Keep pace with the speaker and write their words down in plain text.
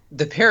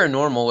the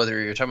paranormal,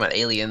 whether you're talking about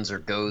aliens or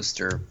ghosts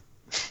or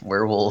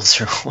werewolves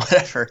or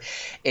whatever,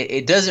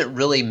 it doesn't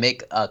really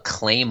make a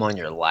claim on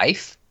your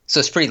life. So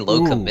it's pretty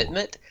low Ooh.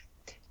 commitment.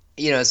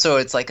 So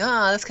it's like,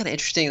 that's kind of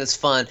interesting, that's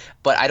fun,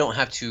 but I don't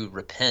have to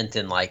repent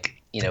and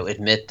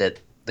admit that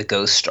the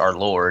ghosts are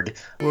Lord.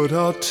 But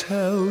I'll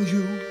tell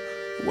you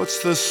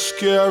what's the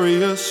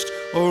scariest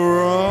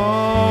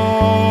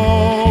around.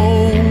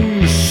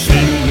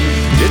 Sin,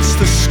 it's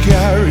the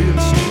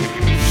scariest.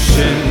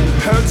 Sin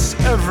hurts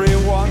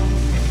everyone.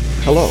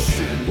 Hello,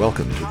 and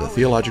welcome to the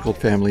Theological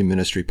Family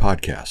Ministry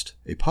Podcast,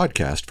 a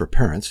podcast for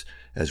parents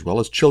as well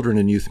as children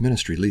and youth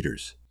ministry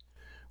leaders.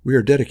 We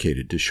are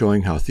dedicated to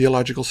showing how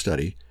theological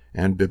study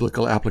and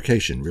biblical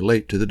application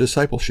relate to the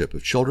discipleship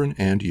of children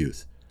and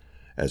youth.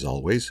 As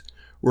always,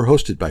 we're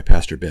hosted by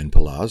Pastor Ben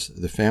Palaz,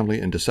 the family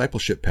and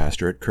discipleship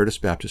pastor at Curtis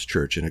Baptist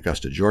Church in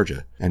Augusta,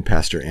 Georgia, and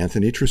Pastor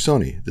Anthony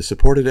Trusoni, the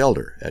supported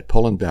elder at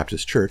Poland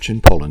Baptist Church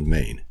in Poland,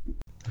 Maine.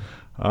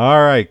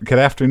 All right. Good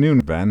afternoon,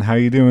 Ben. How are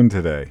you doing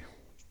today?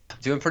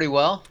 Doing pretty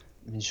well.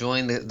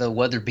 Enjoying the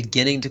weather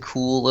beginning to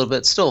cool a little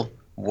bit. Still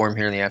warm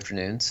here in the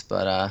afternoons,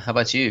 but how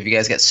about you? Have you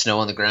guys got snow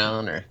on the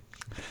ground or?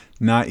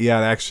 Not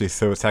yet, actually.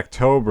 So it's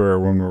October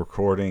when we're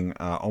recording,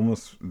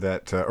 almost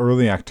that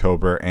early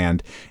October,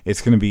 and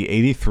it's going to be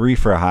 83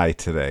 for a high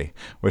today,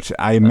 which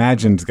I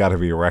imagine's got to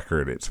be a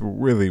record. It's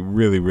really,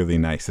 really, really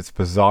nice. It's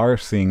bizarre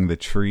seeing the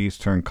trees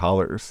turn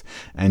colors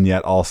and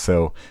yet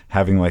also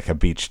having like a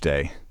beach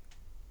day.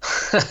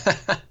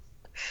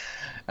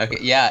 Okay,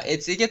 yeah,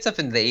 it gets up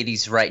into the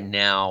 80s right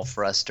now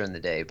for us during the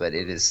day, but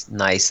it is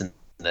nice in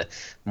the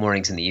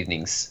mornings and the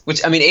evenings.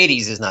 Which, I mean,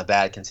 80s is not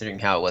bad considering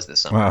how it was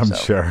this summer. I'm So.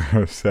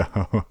 sure.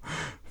 So,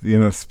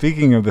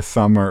 speaking of the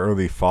summer,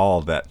 early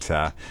fall,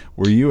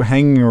 were you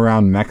hanging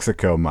around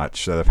Mexico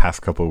much the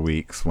past couple of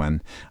weeks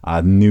when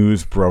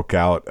news broke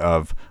out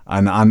of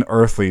an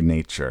unearthly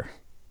nature?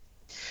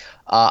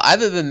 I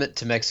haven't been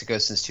to Mexico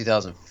since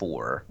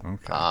 2004.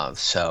 Okay.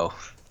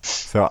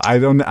 So I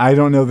don't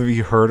know if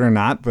you heard or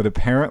not, but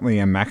apparently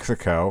in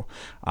Mexico,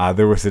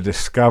 there was a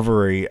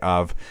discovery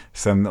of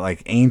some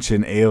like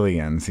ancient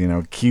aliens.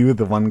 Cue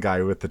the one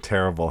guy with the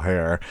terrible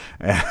hair,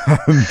 and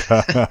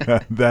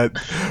that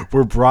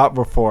were brought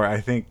before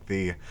I think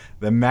the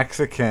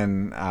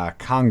Mexican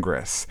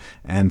Congress,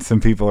 and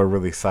some people are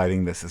really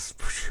citing this as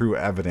true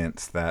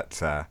evidence that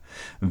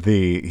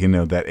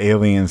that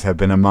aliens have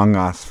been among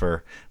us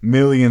for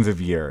millions of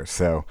years.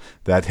 So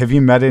have you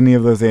met any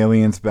of those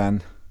aliens,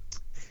 Ben?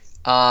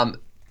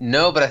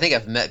 No, but I think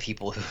I've met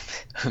people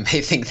who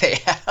may think they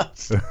have.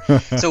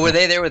 So were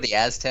they there with the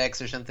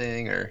Aztecs or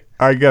something, or?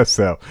 I guess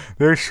so.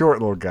 They're short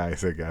little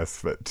guys, I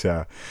guess. But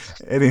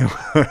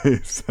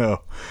anyway,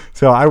 so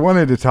I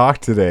wanted to talk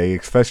today,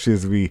 especially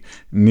as we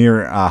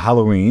near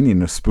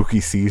Halloween, spooky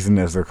season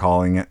as they're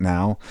calling it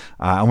now.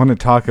 I want to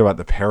talk about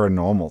the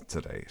paranormal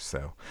today.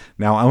 So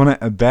now I want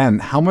to, Ben,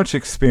 how much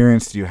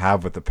experience do you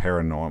have with the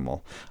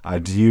paranormal?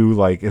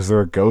 Is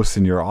there a ghost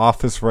in your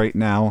office right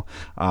now?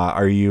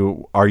 Are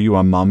you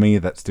a mummy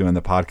that's doing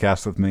the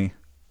podcast with me?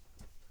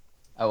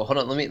 Oh, well, hold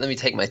on. Let me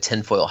take my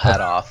tinfoil hat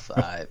off.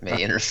 It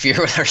may interfere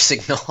with our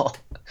signal.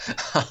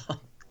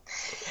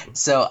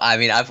 So, I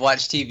mean, I've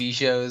watched TV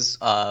shows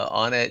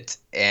on it,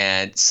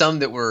 and some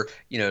that were,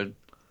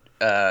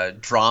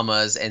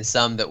 dramas, and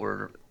some that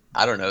were,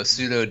 I don't know,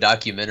 pseudo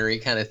documentary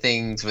kind of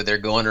things where they're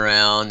going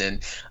around and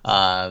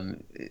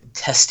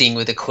testing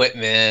with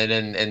equipment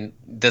and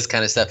this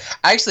kind of stuff.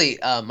 Actually,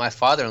 my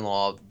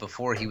father-in-law,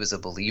 before he was a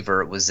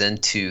believer, was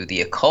into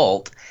the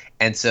occult.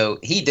 And so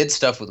he did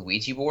stuff with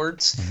Ouija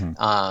boards.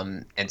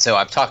 Mm-hmm. And so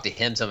I've talked to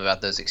him some about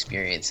those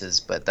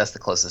experiences, but that's the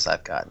closest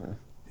I've gotten.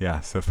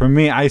 Yeah, so for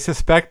me, I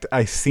suspect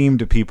I seem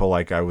to people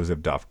like I was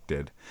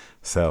abducted.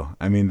 So,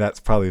 I mean, that's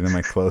probably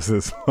my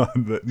closest one.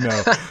 But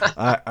no,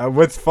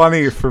 what's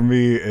funny for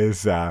me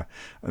is so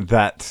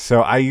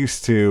I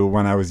used to,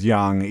 when I was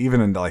young, even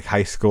in like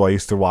high school, I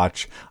used to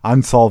watch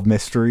Unsolved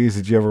Mysteries.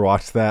 Did you ever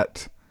watch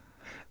that?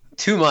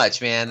 Too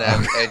much, man.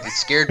 It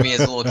scared me as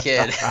a little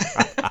kid.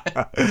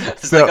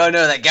 It's like, oh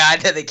no, that guy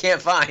that they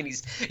can't find,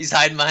 he's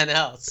hiding behind the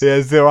house.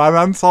 Yeah, so on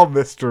Unsolved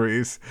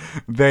Mysteries,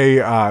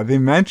 they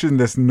mentioned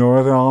this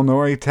Northern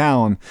Illinois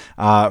town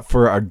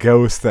for a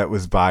ghost that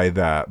was by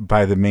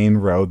the main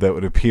road that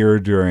would appear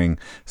during,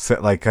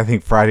 like, I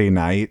think Friday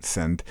nights,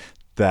 and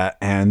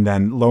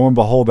then lo and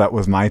behold, that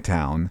was my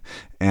town.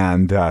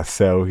 And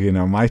so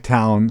my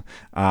town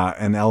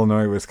in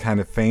Illinois was kind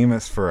of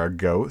famous for a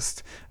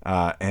ghost,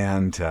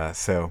 and I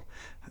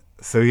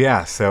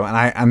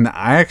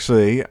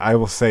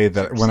will say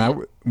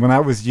that when I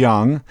was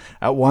young,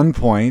 at one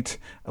point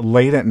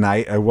late at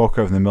night, I woke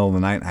up in the middle of the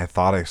night and I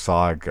thought I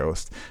saw a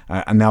ghost.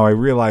 And now I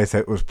realize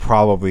that it was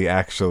probably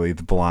actually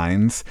the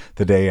blinds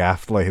the day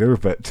after later,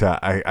 but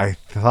I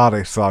thought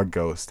I saw a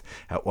ghost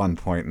at one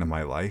point in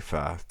my life.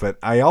 But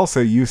I also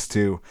used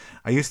to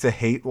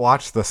hate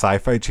watch the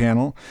Sci-Fi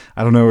Channel.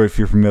 I don't know if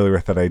you're familiar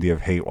with that idea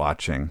of hate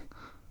watching.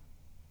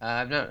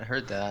 I've not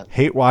heard that.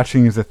 Hate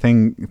watching is a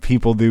thing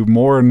people do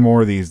more and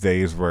more these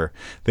days, where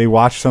they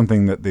watch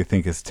something that they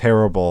think is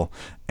terrible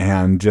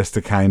and just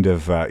to kind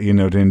of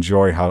to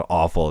enjoy how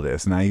awful it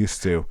is. And I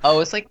used to, Oh,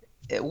 it's like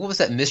what was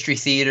that Mystery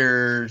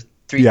Theater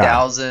yeah,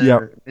 3000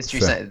 yep. or Mystery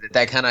So Science,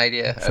 that kind of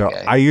idea? So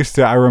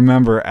Okay. I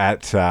remember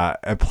at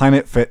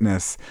Planet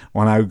Fitness,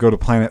 when I would go to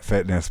Planet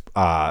Fitness,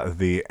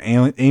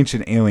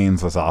 Ancient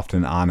Aliens was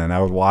often on, and I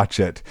would watch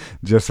it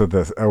just with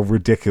a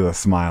ridiculous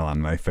smile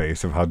on my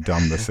face of how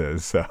dumb this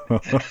is. So,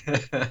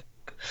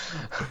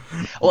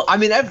 Well, I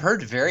mean, I've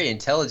heard very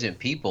intelligent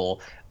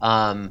people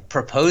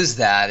propose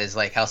that as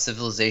like how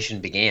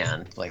civilization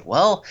began. Like,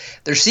 well,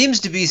 there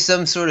seems to be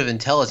some sort of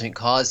intelligent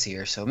cause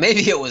here, so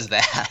maybe it was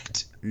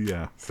that.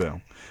 yeah.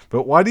 So,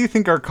 but why do you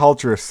think our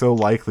culture is so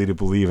likely to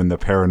believe in the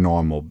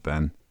paranormal,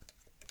 Ben?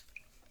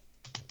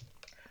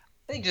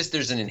 I think just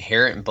there's an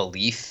inherent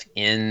belief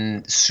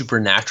in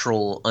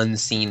supernatural,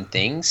 unseen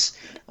things,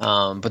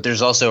 but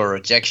there's also a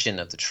rejection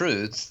of the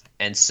truth,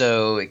 and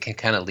so it can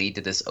kind of lead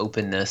to this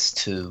openness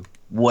to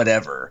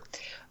whatever.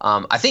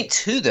 I think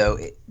too, though,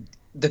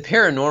 the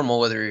paranormal,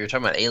 whether you're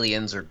talking about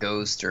aliens or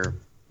ghosts or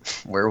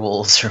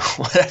werewolves or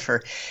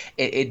whatever,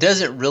 it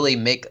doesn't really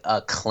make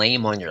a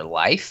claim on your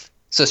life,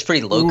 so it's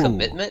pretty low Ooh.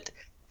 commitment.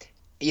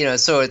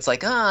 So it's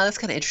like, that's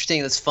kind of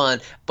interesting, that's fun,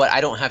 but I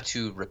don't have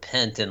to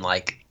repent and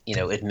like,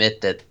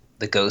 admit that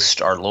the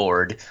ghost, our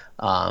Lord,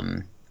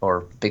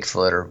 or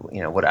Bigfoot, or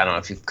what, I don't know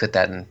if you put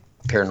that in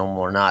paranormal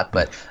or not,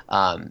 but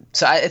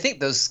so I think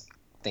those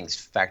things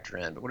factor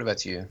in. But what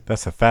about you?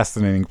 That's a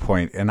fascinating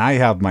point, and I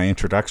have my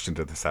introduction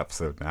to this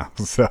episode now.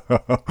 So,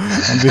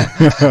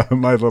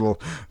 my little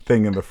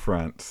thing in the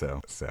front.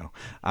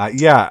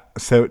 Yeah.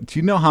 So, do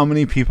you know how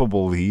many people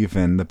believe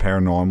in the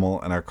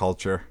paranormal in our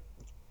culture?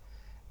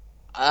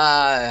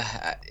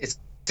 It's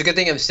a good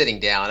thing I'm sitting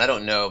down. I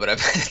don't know, but I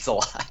bet it's a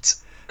lot.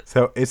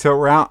 So it's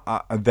around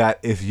that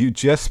if you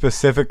just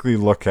specifically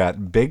look at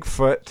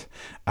Bigfoot,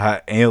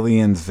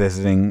 aliens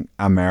visiting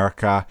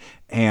America,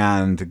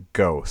 and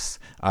ghosts,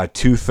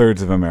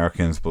 2/3 of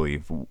Americans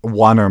believe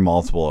one or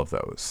multiple of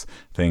those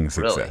things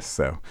Really? exist.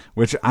 So,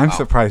 which I'm Wow.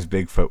 surprised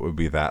Bigfoot would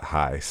be that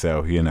high.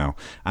 So,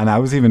 and I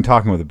was even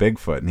talking with a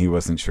Bigfoot, and he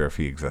wasn't sure if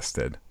he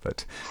existed.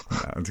 But,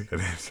 no, I'm just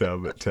kidding. So,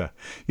 but,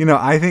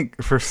 I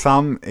think for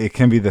some, it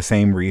can be the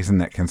same reason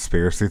that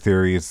conspiracy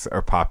theories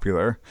are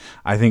popular.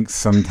 I think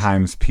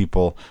sometimes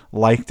people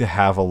like to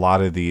have a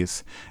lot of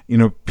these,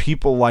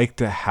 people like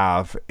to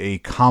have a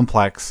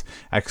complex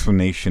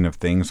explanation of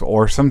things,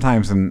 or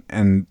sometimes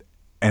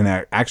and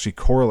actually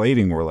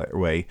correlating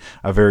way,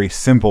 a very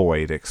simple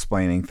way to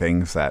explaining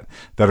things that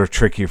are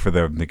tricky for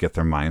them to get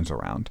their minds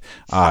around.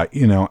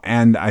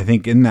 And I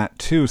think in that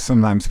too,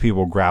 sometimes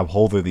people grab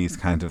hold of these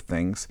kinds of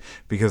things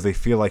because they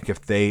feel like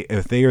if they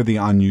are the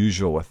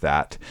unusual with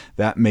that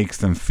makes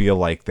them feel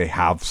like they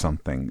have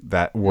something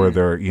that where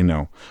they're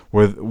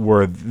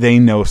where they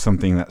know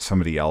something that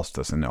somebody else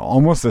doesn't know.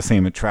 Almost the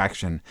same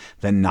attraction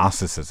that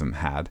Gnosticism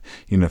had,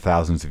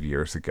 thousands of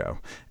years ago.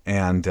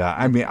 And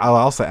I mean, I'll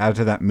also add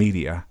to that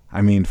media.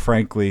 I mean,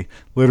 frankly,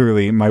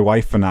 literally, my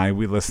wife and I,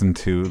 we listen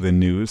to the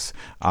news.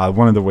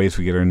 One of the ways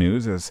we get our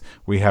news is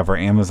we have our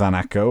Amazon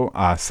Echo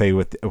say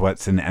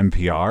what's in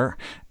NPR,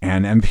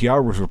 and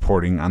NPR was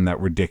reporting on that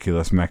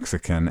ridiculous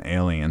Mexican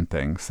alien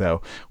thing,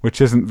 so which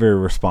isn't very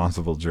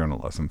responsible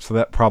journalism. So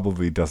that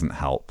probably doesn't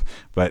help.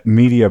 But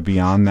media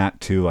beyond that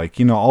too, like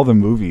all the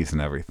movies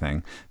and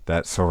everything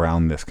that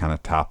surround this kind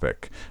of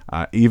topic.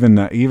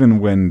 Even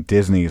when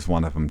Disney is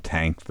one of them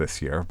tanked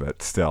this year,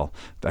 but still,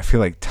 I feel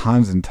like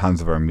tons and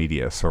tons of our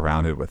media is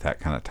surrounded with that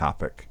kind of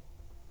topic.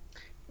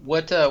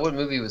 What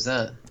movie was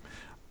that?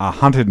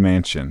 Haunted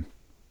Mansion,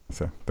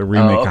 so the Oh,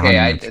 remake of okay. Haunted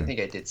I Mansion. think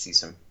I did see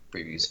some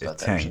previews It about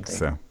that or tanked.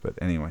 something. So, but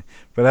anyway,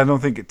 but I don't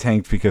think it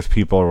tanked because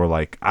people were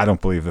like, I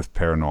don't believe this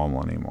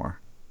paranormal anymore.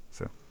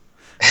 So,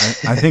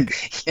 I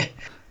think Yeah.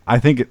 I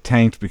think it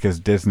tanked because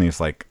Disney's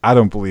like, I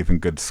don't believe in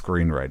good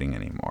screenwriting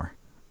anymore.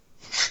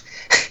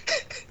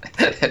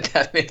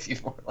 That may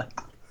be more like.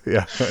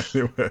 Yeah.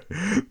 Anyway.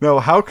 No,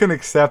 how can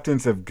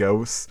acceptance of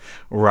ghosts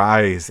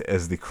rise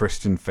as the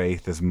Christian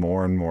faith is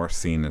more and more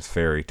seen as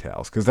fairy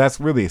tales? Because that's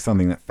really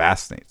something that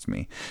fascinates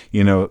me.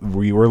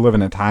 We were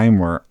living a time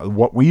where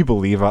what we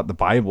believe about the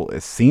Bible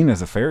is seen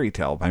as a fairy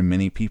tale by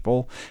many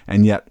people,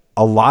 and yet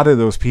a lot of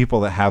those people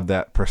that have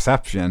that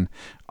perception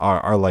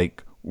are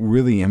like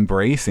really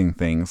embracing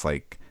things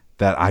like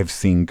that I've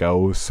seen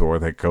ghosts or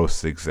that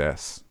ghosts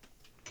exist.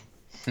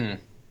 Hmm.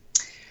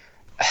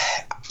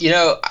 You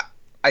know,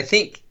 I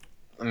think,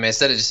 I mean, I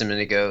said it just a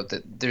minute ago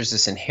that there's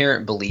this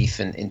inherent belief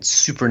in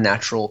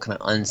supernatural, kind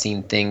of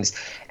unseen things.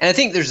 And I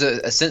think there's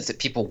a sense that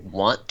people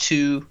want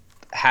to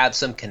have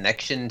some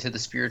connection to the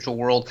spiritual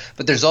world,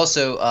 but there's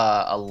also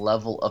a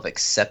level of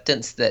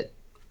acceptance that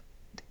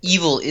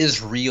evil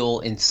is real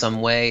in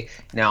some way.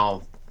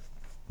 Now,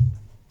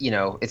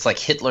 it's like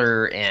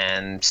Hitler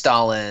and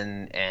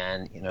Stalin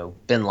and,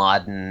 Bin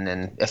Laden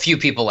and a few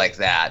people like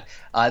that.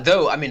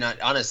 Though, I mean,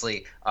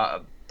 honestly,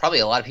 probably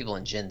a lot of people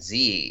in Gen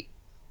Z,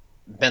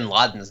 Bin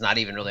Laden's not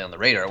even really on the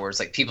radar. Whereas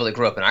like people that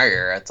grew up in our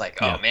era, it's like,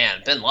 oh Yeah.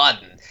 man, Bin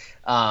Laden.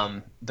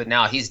 But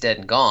now he's dead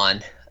and gone.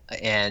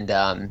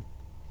 And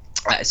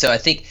so I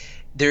think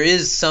there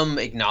is some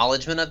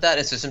acknowledgement of that,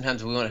 and so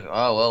sometimes we want to go,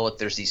 oh well, if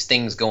there's these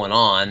things going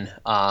on,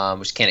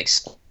 which can't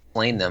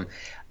explain them.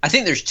 I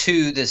think there's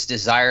two, this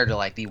desire to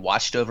like be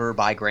watched over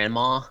by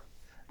grandma,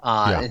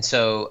 Yeah. and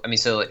so I mean,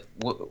 so like,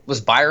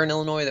 was Byron,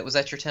 Illinois? That was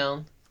that your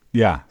town?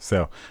 Yeah,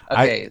 so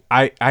Okay,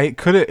 I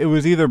could it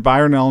was either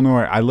Byron,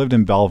 Illinois. I lived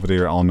in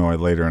Belvedere, Illinois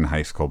later in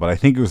high school, but I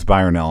think it was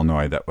Byron,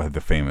 Illinois that had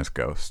the famous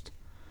ghost.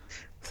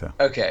 So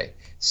okay,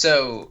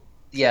 so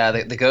yeah,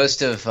 the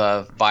ghost of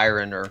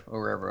Byron or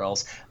wherever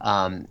else.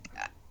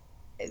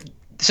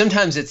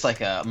 Sometimes it's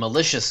like a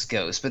malicious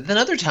ghost, but then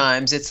other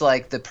times it's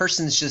like the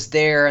person's just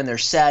there and they're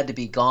sad to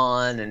be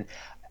gone, and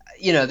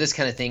this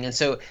kind of thing. And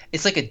so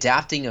it's like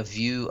adapting a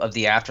view of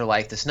the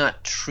afterlife that's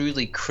not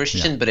truly yeah,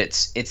 Christian, but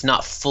it's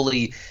not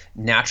fully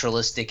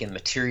naturalistic and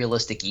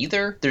materialistic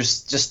either.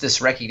 There's just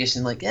this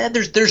recognition, like, yeah,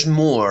 there's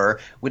more.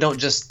 We don't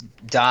just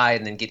die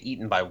and then get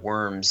eaten by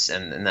worms,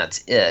 and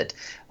that's it.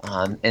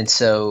 And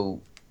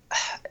so,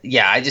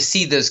 yeah, I just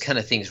see those kind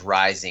of things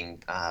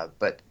rising.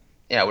 But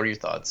yeah, what are your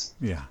thoughts?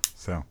 yeah.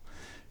 So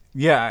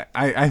yeah,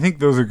 I think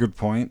those are good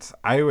points.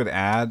 I would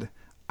add,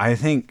 I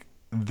think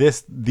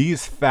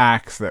these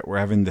facts that we're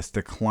having this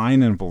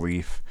decline in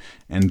belief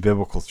and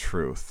biblical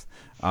truth,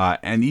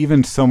 and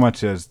even so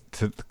much as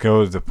to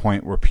go to the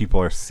point where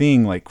people are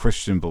seeing like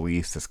Christian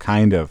beliefs as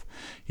kind of,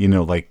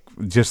 like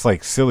just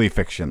like silly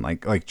fiction,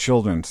 like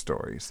children's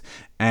stories.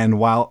 And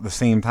while at the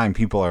same time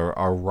people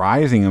are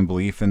rising in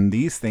belief in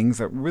these things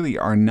that really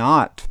are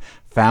not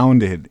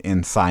founded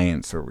in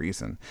science or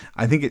reason.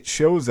 I think it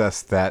shows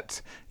us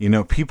that,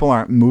 people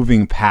aren't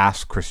moving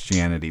past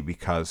Christianity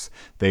because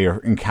they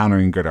are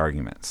encountering good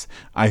arguments.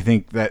 I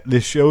think that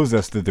this shows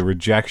us that the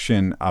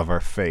rejection of our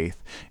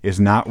faith is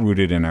not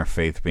rooted in our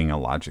faith being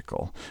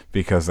illogical,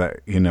 because, I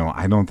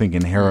don't think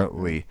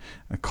inherently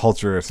a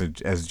culture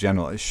as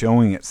general is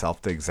showing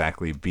itself to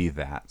exactly be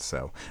that.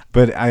 So,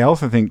 but I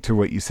also think, to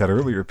what you said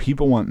earlier,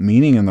 people want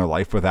meaning in their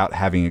life without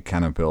having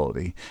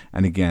accountability.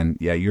 And again,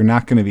 yeah, you're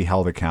not going to be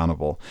held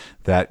accountable.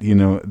 That,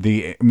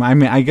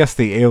 I guess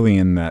the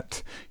alien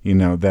that,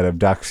 that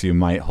abducts you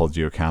might hold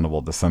you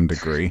accountable to some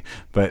degree,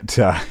 but,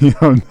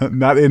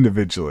 not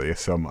individually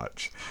so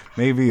much.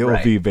 Maybe it'll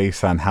Right. be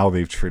based on how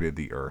they've treated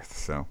the earth.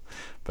 So,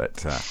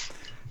 but,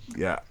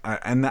 yeah,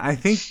 and I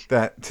think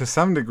that to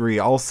some degree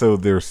also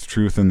there's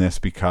truth in this,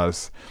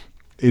 because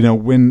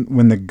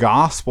when the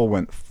gospel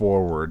went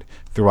forward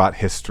throughout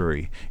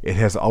history, it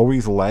has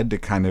always led to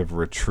kind of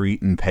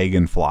retreat in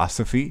pagan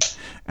philosophy.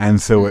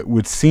 And so it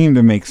would seem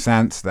to make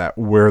sense that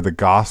where the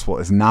gospel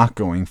is not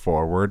going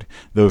forward,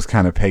 those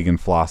kind of pagan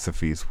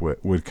philosophies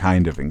would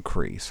kind of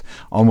increase.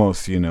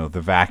 Almost,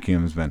 the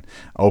vacuum's been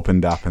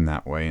opened up in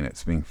that way and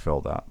it's being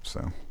filled up.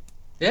 So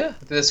Yeah,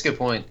 that's a good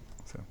point.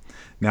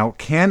 now,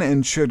 can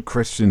and should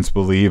Christians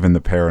believe in the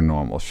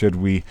paranormal? Should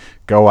we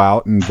go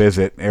out and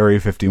visit Area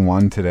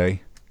 51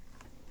 today?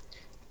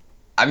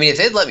 I mean, if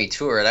they'd let me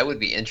tour it, I would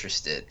be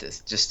interested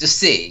just to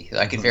see.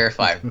 I could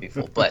verify for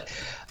people, but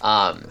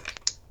um,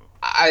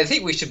 I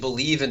think we should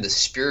believe in the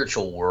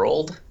spiritual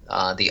world,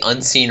 the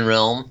unseen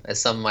realm,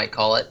 as some might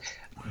call it,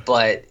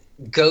 but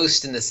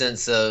ghost in the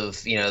sense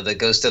of the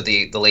ghost of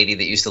the lady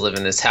that used to live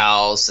in this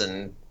house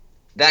and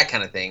that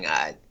kind of thing.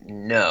 I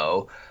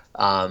no.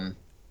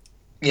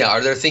 Yeah,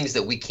 are there things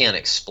that we can't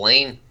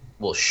explain?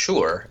 Well,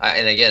 sure.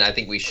 And again, I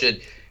think we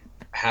should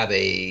have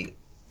a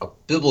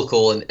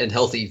biblical and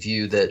healthy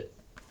view that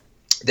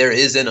there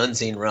is an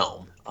unseen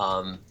realm,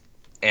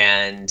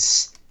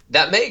 and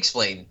that may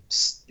explain,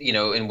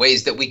 in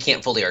ways that we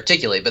can't fully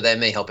articulate, but that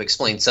may help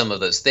explain some of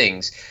those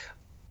things.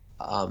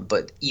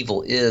 But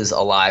evil is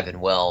alive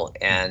and well,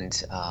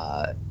 and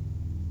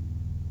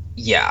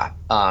yeah.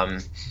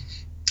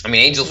 I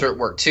mean, angels are at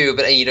work too,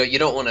 but you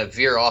don't want to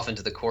veer off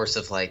into the course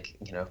of like,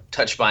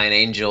 touched by an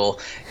angel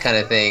kind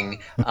of thing.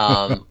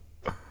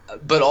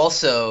 But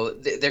also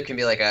there can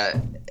be like I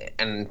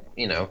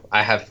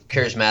have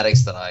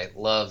charismatics that I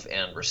love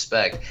and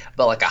respect,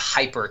 but like a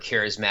hyper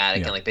charismatic,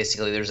 Yeah. and like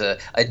basically there's a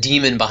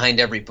demon behind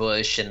every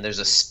bush, and there's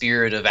a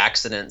spirit of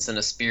accidents and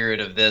a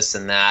spirit of this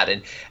and that,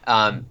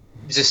 and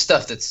just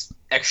stuff that's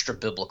extra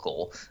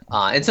biblical,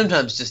 and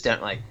sometimes just down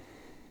like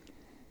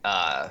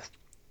uh,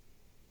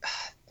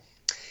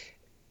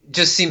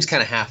 just seems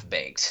kind of half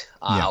baked,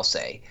 Yeah. I'll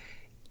say.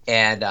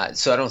 And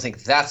so I don't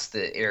think that's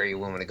the area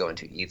we want to go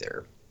into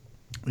either.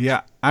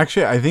 Yeah,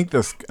 actually, I think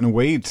this, in a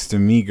way, to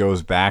me,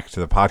 goes back to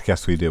the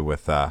podcast we did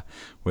with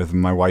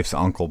my wife's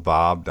uncle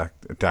Bob,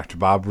 Dr.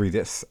 Bob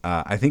Redis.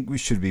 I think we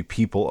should be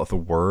people of the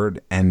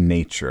word and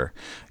nature,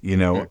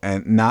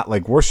 and not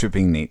like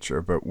worshiping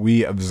nature, but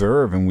we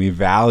observe and we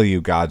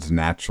value God's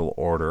natural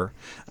order,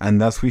 and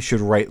thus we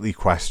should rightly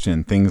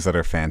question things that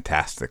are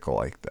fantastical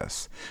like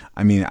this.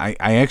 I mean, I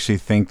actually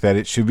think that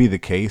it should be the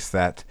case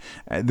that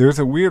there's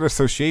a weird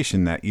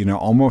association that,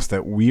 almost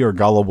that we are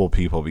gullible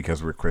people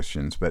because we're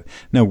Christians, but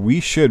no, we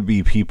should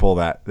be people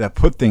that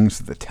put things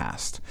to the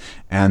test,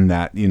 and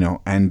that,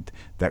 and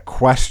that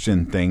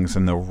question things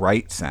in the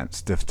right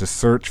sense, to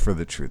search for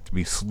the truth, to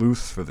be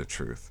sleuths for the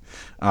truth.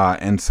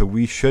 And so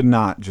we should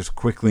not just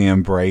quickly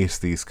embrace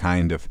these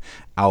kind of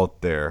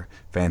out there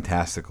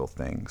fantastical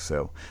things.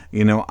 So,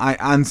 I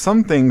on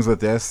some things with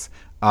this,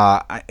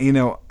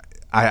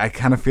 I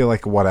kind of feel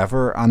like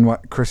whatever on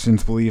what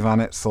Christians believe on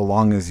it, so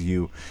long as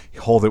you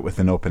hold it with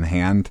an open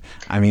hand.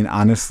 I mean,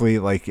 honestly,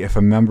 like if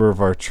a member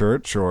of our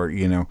church or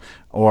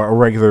a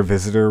regular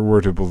visitor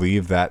were to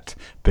believe that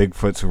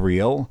Bigfoot's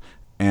real,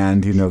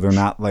 and they're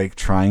not like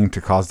trying to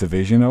cause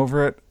division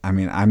over it, I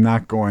mean, I'm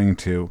not going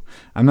to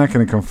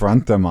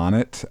confront them on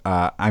it.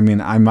 I mean,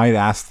 I might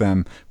ask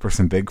them for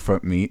some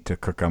Bigfoot meat to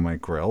cook on my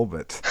grill,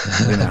 but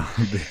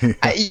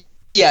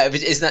Yeah,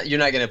 it's not. You're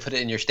not going to put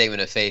it in your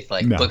statement of faith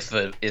like No.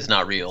 Bigfoot is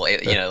not real.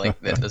 Like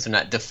those are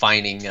not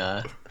defining.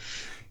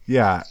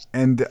 Yeah,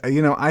 and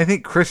I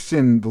think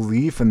Christian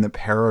belief in the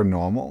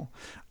paranormal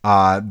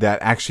that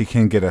actually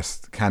can get us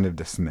kind of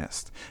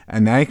dismissed,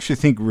 and I actually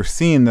think we're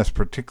seeing this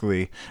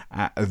particularly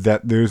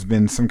that there's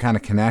been some kind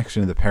of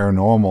connection to the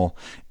paranormal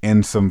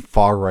and some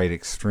far right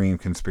extreme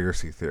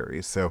conspiracy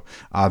theories. So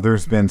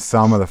there's been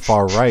some of the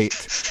far right.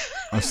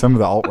 Some of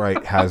the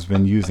alt-right has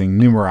been using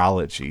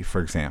numerology, for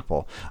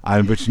example,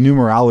 which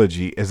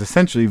numerology is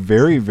essentially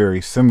very,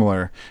 very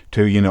similar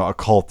to,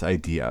 occult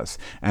ideas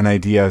and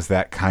ideas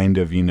that kind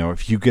of,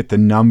 if you get the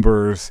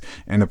numbers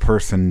in a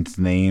person's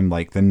name,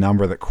 like the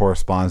number that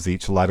corresponds to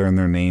each letter in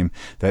their name,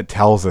 that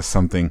tells us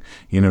something,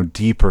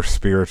 deeper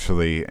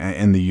spiritually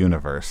in the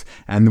universe.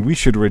 And we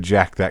should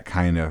reject that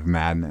kind of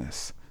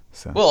madness.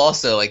 So. Well,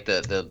 also like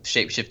the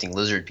shape-shifting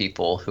lizard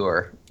people who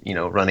are,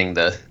 running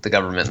the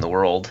government in the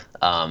world.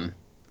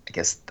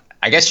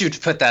 I guess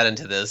you'd put that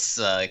into this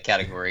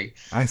category.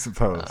 I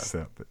suppose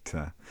so,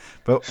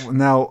 but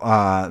now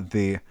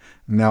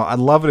I'd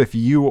love it if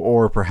you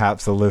or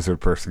perhaps a lizard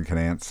person can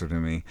answer to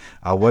me.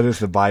 What does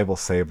the Bible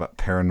say about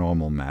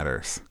paranormal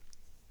matters?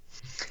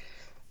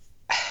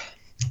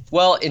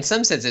 Well, in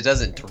some sense, it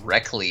doesn't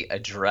directly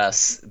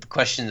address the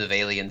questions of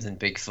aliens and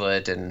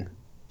Bigfoot and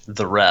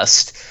the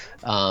rest,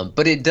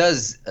 but it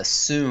does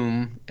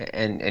assume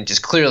and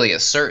just clearly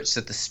asserts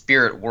that the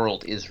spirit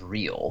world is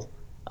real.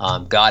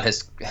 God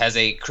has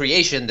a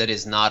creation that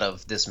is not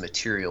of this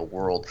material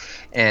world,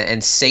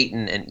 and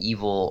Satan and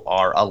evil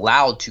are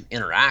allowed to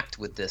interact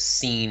with this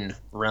seen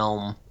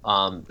realm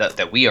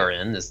that we are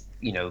in, this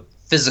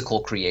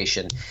physical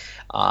creation,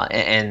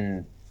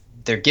 and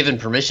they're given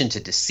permission to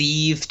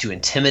deceive, to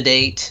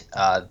intimidate,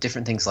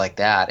 different things like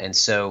that. And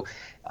so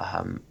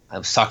I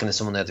was talking to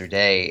someone the other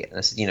day, and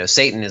I said,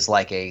 Satan is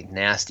like a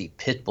nasty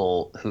pit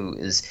bull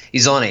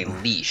he's on a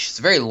leash. It's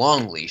a very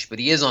long leash, but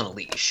he is on a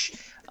leash.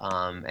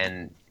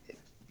 And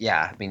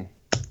yeah, I mean,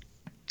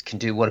 can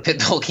do what a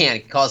pit bull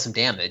can cause some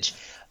damage.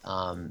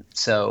 But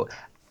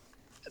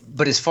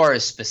as far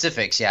as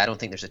specifics, I don't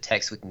think there's a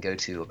text we can go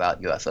to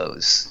about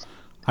UFOs.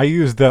 I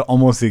used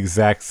almost the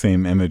exact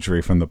same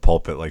imagery from the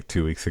pulpit like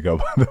 2 weeks ago,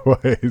 by the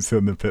way, so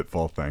the pit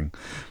bull thing.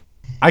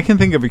 I can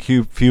think of a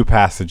few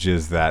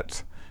passages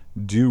that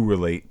do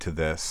relate to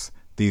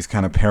these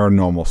kind of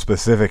paranormal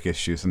specific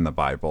issues in the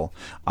Bible.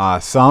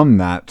 Some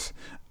that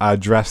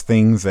address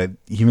things that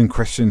even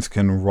Christians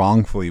can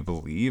wrongfully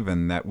believe,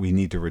 and that we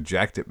need to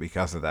reject it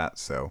because of that.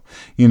 So,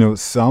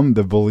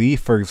 the belief,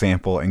 for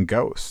example, in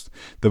ghosts,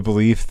 the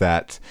belief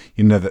that,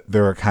 that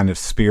there are kind of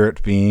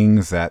spirit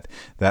beings that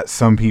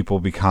some people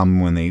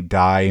become when they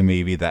die,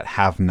 maybe that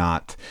have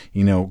not,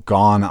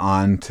 gone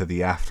on to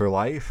the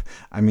afterlife.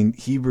 I mean,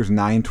 Hebrews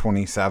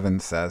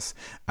 9:27 says,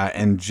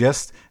 and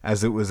just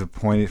as it was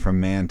appointed for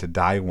man to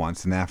die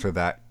once, and after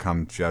that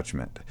comes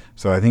judgment.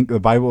 So I think the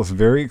Bible is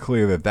very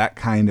clear that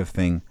kind of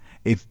thing,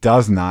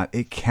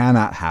 it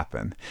cannot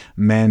happen.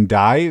 Man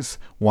dies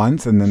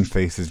once and then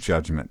faces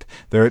judgment.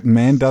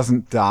 Man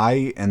doesn't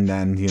die and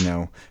then,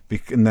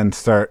 and then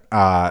start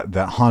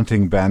the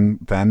haunting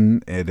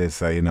Ben. It is,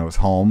 his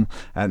home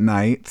at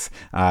night.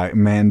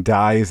 Man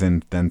dies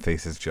and then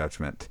faces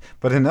judgment.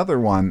 But another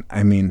one,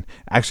 I mean,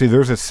 actually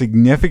there's a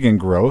significant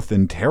growth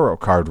in tarot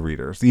card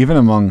readers, even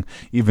among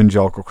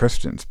evangelical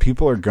Christians.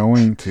 People are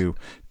going to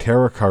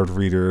tarot card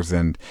readers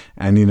and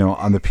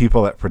on the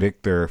people that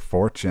predict their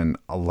fortune,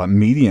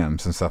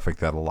 mediums and stuff like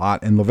that a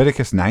lot. And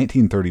Leviticus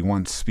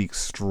 19:31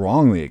 speaks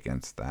strongly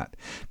against that.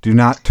 Do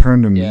not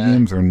turn to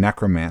mediums or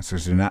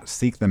necromancers. Do not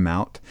seek them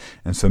out,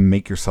 and so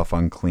make yourself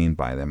unclean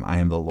by them. I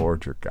am the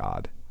Lord your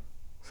God.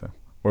 So,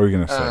 what are you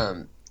going to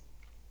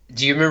say?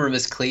 Do you remember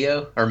Miss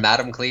Cleo or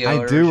Madam Cleo?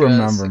 I do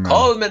remember.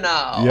 Call me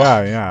now.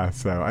 Yeah.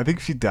 So I think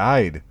she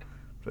died.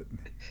 But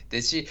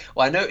did she?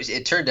 Well, I know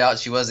it turned out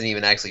she wasn't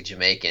even actually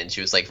Jamaican.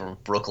 She was like from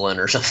Brooklyn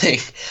or something.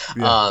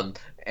 Yeah.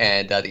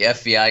 And the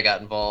FBI got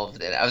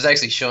involved. And I was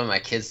actually showing my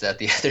kids that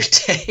the other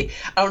day.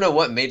 I don't know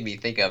what made me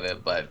think of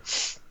it, but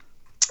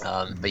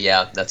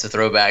yeah, that's a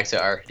throwback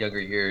to our younger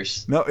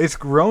years. No, it's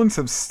grown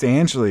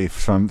substantially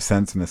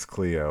since Miss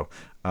Cleo.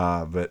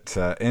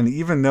 And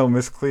even though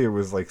Miss Cleo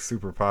was like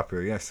super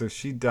popular, so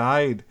she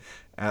died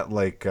at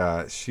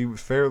she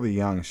was fairly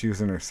young. She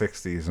was in her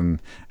 60s,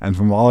 and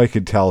from all I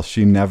could tell,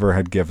 she never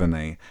had given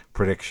a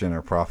prediction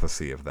or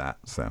prophecy of that.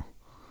 So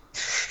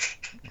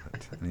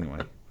But anyway,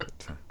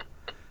 so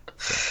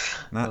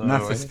not to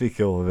Oh, speak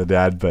ill of the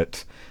dead,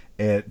 but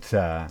it.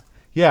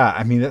 Yeah,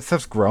 I mean that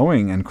stuff's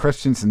growing, and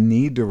Christians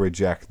need to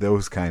reject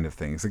those kind of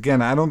things.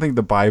 Again, I don't think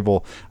the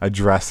Bible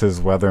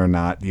addresses whether or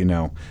not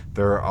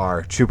there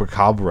are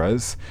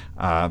chupacabras,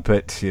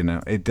 but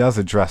it does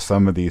address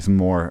some of these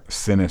more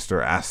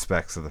sinister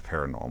aspects of the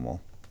paranormal.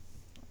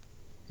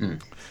 hmm.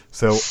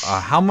 So,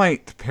 how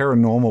might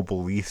paranormal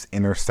beliefs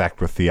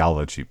intersect with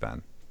theology,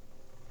 Ben?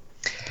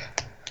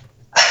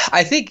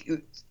 I think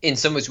in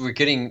some ways we're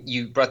getting.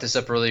 You brought this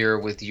up earlier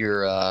with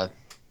your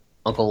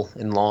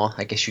uncle-in-law,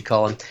 I guess you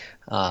call him,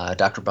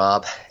 Dr.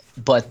 Bob.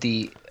 But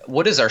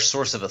what is our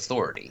source of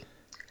authority?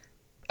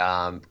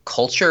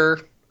 Culture.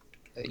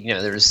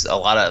 There's a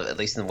lot of, at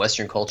least in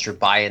Western culture,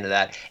 buy into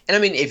that. And I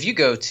mean, if you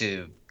go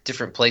to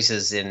different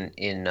places in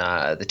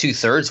the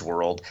two-thirds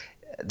world,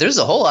 there's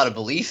a whole lot of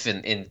belief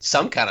in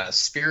some kind of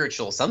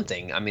spiritual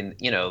something. I mean,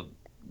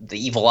 the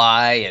evil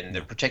eye, and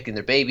they're protecting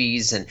their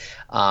babies. And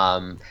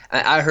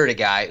I heard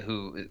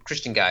a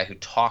Christian guy who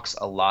talks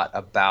a lot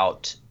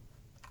about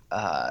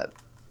uh,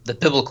 the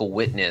biblical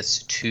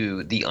witness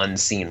to the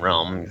unseen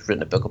realm. He's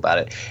written a book about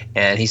it,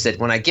 and he said,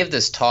 when I give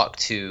this talk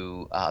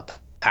to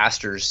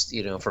pastors,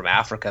 from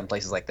Africa and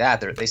places like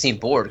that, they seem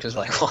bored because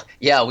they're like, well,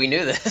 yeah, we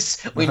knew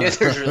this. We knew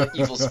there's really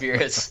evil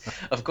spirits,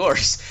 of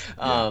course.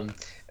 Yeah.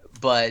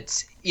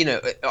 But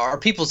our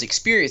people's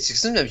experience.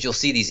 Sometimes you'll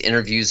see these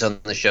interviews on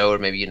the show, or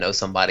maybe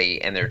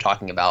somebody, and they're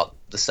talking about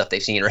the stuff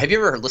they've seen. Or have you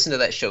ever listened to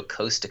that show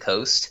Coast to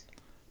Coast?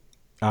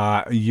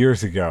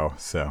 Years ago,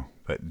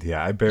 but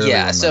yeah, I barely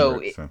Yeah, remember so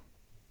it. So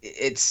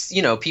it's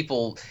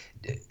people,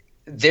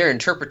 their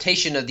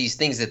interpretation of these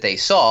things that they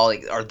saw,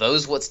 like, are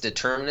those what's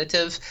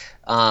determinative,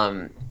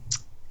 um,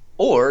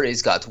 or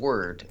is God's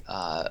word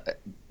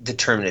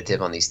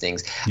determinative on these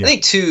things? I yeah,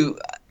 think too.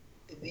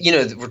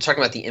 We're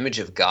talking about the image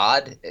of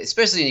God,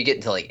 especially when you get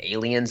into like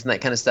aliens and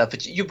that kind of stuff.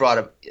 But you brought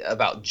up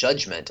about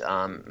judgment.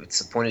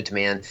 It's appointed to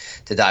man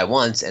to die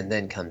once, and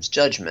then comes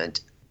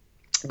judgment.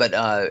 But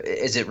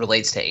as it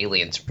relates to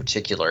aliens in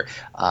particular,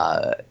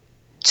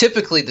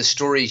 typically the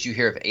stories you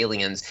hear of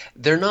aliens,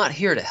 they're not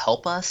here to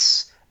help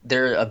us.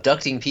 They're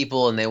abducting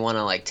people, and they want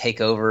to like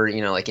take over,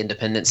 like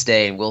Independence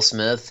Day and Will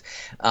Smith.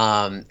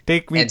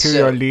 take me And to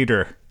your so,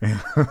 leader.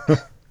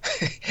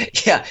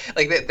 yeah,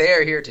 like they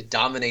are here to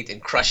dominate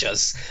and crush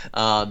us.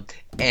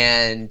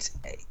 And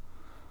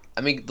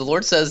I mean, the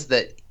Lord says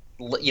that,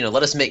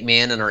 let us make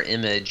man in our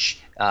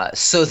image,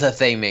 so that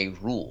they may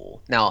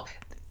rule. Now,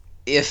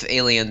 if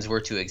aliens were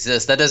to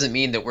exist, that doesn't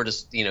mean that we're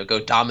just go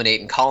dominate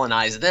and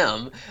colonize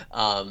them.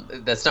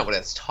 That's not what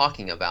it's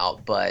talking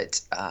about. But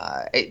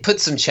it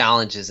puts some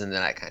challenges in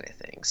that kind of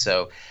thing.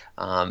 So,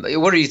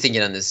 what are you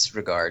thinking on this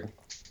regard?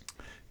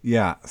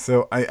 Yeah,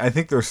 so I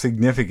think there are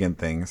significant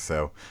things.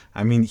 So,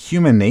 I mean,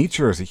 human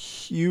nature is a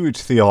huge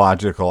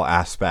theological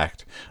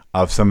aspect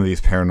of some of these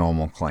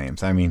paranormal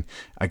claims. I mean,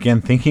 again,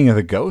 thinking of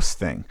the ghost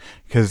thing,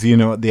 because,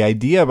 the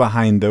idea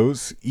behind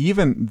those,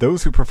 even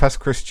those who profess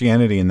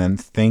Christianity and then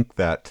think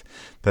that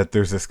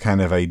there's this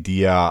kind of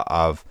idea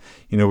of,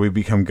 we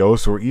become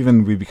ghosts, or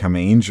even we become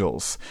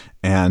angels,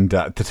 and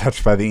to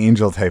touch by the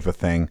angel type of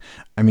thing.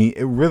 I mean,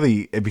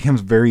 it becomes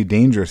very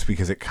dangerous,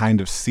 because it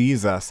kind of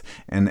sees us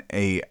in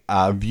a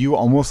view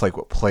almost like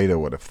what Plato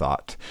would have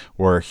thought,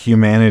 where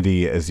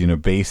humanity is,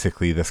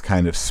 basically this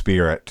kind of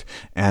spirit,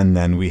 and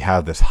then we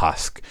have this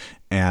husk,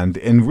 and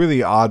in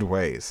really odd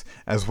ways,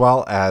 as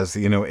well as,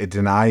 it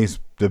denies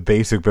the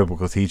basic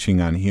biblical teaching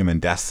on human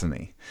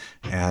destiny.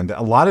 And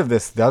a lot of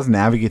this does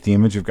navigate the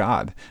image of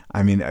God.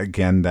 I mean,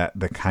 again, that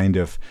the kind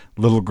of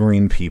little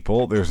green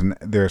people,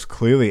 there's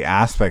clearly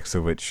aspects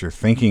of which you're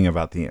thinking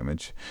about the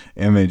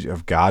image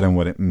of God, and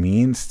what it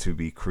means to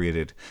be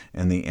created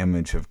in the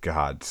image of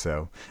God.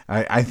 So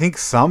I think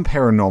some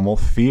paranormal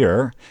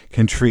fear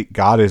can treat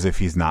God as if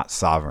he's not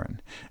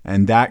sovereign.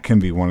 And that can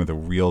be one of the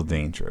real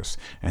dangers.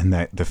 And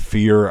that the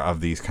fear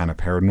of these kind of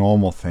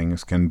paranormal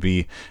things can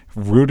be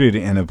rooted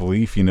in a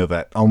belief,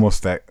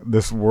 that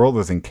this world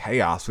is in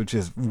chaos, which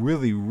is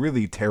really,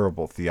 really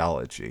terrible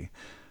theology.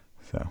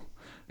 So,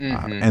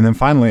 Mm-hmm. and then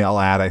finally, I'll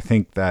add, I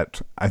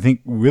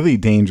think really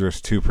dangerous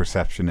to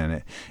perception in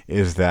it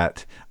is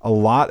that a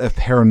lot of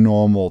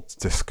paranormal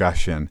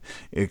discussion,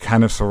 it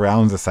kind of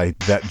surrounds this idea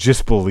that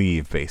just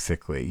believe,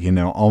 basically,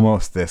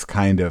 almost this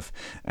kind of,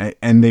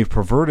 and they've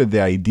perverted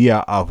the idea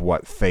of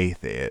what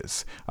faith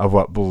is, of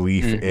what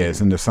belief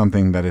is, into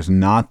something that is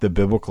not the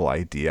biblical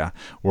idea,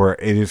 where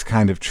it is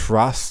kind of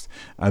trust,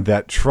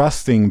 that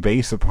trusting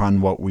based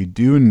upon what we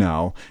do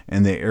know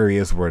in the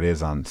areas where it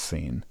is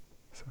unseen.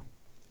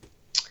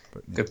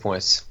 But, yeah. Good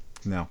points.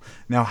 Now,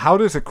 how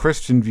does a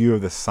Christian view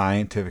of the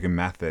scientific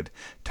method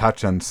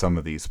touch on some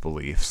of these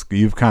beliefs?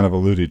 You've kind of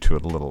alluded to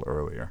it a little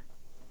earlier.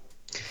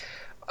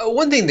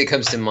 One thing that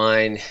comes to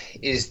mind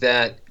is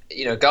that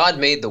God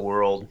made the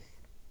world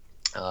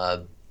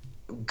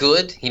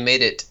good. He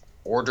made it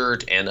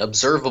ordered and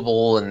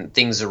observable, and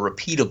things are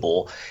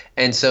repeatable.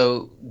 And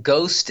so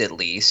ghosts, at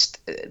least,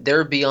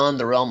 they're beyond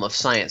the realm of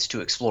science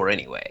to explore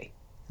anyway.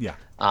 Yeah.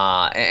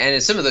 And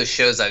in some of those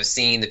shows I've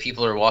seen, the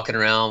people are walking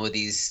around with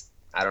these,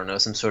 I don't know,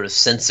 some sort of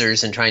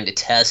sensors and trying to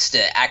test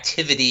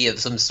activity of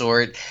some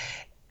sort.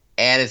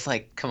 And it's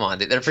like, come on,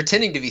 they're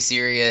pretending to be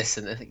serious,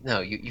 and they're like,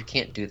 no, you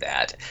can't do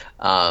that.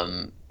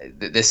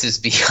 This is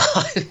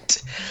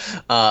beyond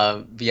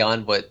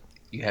beyond what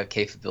you have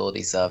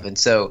capabilities of. And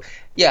so,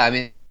 yeah, I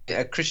mean,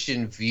 a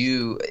Christian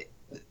view,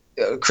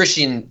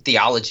 Christian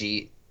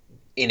theology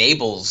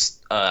enables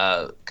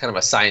kind of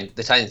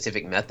the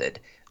scientific method.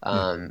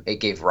 Yeah. It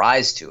gave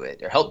rise to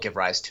it, or helped give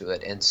rise to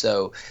it. And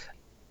so,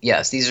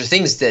 yes, these are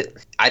things that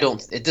I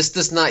don't. This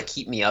does not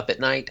keep me up at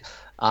night.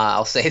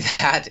 I'll say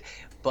that,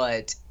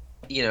 but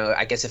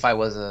I guess if I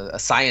was a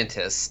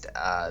scientist,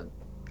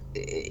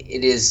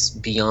 it is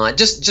beyond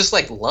just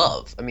like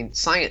love. I mean,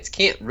 science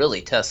can't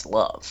really test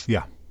love.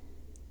 Yeah.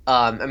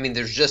 I mean,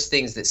 there's just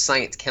things that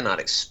science cannot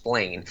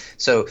explain.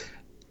 So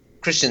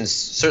Christians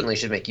certainly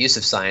should make use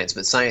of science,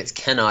 but science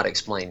cannot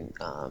explain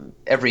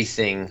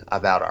everything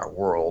about our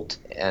world.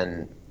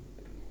 And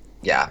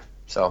yeah,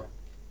 so.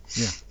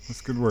 Yeah,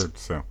 that's a good word.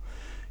 So,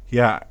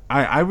 yeah,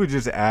 I would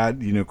just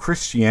add,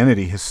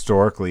 Christianity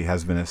historically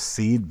has been a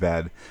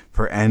seedbed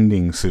for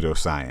ending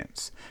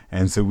pseudoscience.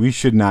 And so we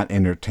should not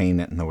entertain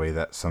it in the way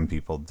that some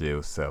people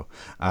do. So,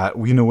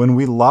 when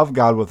we love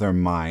God with our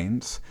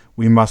minds,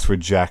 we must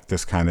reject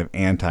this kind of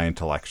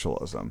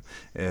anti-intellectualism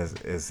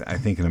is I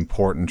think, an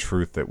important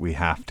truth that we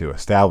have to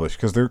establish,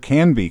 because there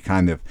can be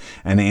kind of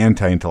an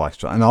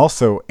anti-intellectual and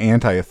also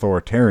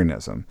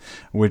anti-authoritarianism,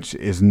 which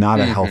is not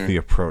a healthy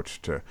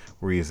approach to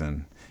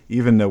reason,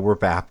 even though we're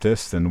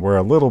Baptists and we're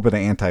a little bit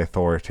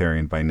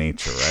anti-authoritarian by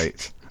nature,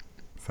 right?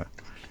 So,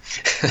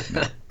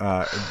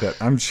 that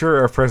I'm sure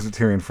our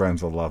Presbyterian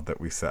friends will love that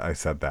I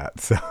said that.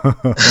 So.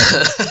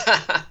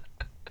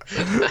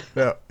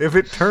 Now, if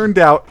it turned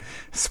out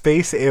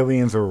space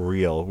aliens are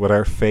real, would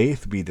our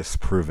faith be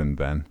disproven,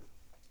 Ben?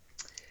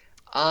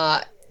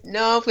 No,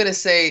 I'm going to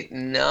say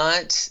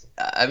not.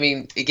 I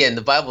mean, again,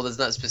 the Bible does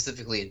not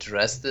specifically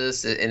address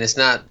this, and it's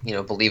not,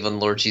 believe on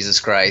Lord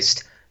Jesus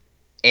Christ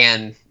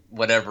and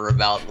whatever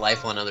about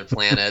life on other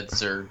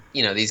planets or,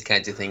 these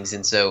kinds of things.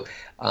 And so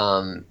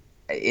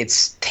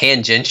it's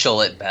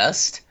tangential at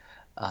best.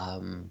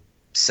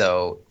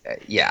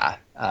 Yeah,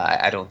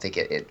 I don't think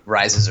it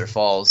rises or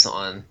falls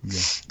on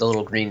the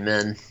little green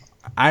men.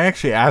 I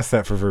actually asked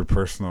that for very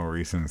personal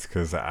reasons,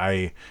 because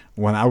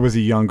when I was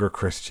a younger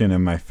Christian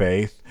in my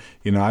faith,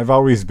 I've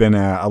always been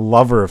a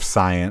lover of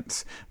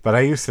science, but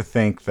I used to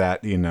think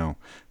that,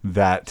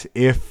 that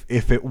if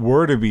it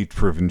were to be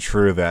proven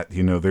true that,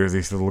 there's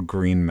these little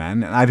green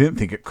men, and I didn't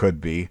think it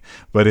could be,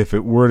 but if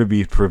it were to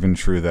be proven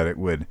true that it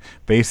would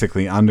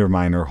basically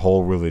undermine our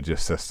whole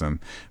religious system,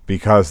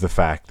 because the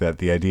fact that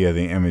the idea of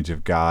the image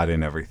of God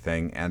and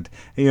everything, and,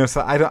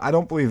 so I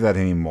don't believe that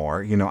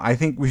anymore. I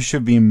think we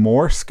should be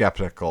more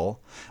skeptical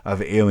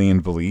of alien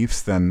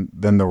beliefs than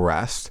the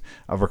rest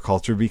of our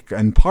culture,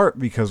 in part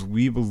because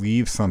we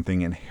believe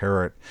something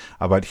inherent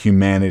about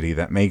humanity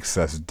that makes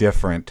us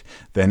different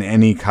than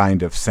any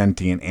kind of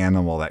sentient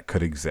animal that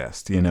could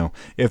exist.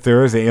 If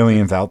there is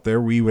aliens out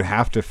there, we would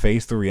have to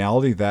face the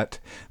reality that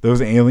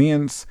those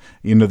aliens,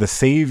 the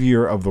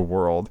savior of the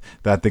world,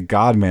 that the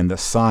God-man, the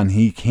Son,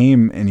 he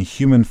came in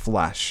human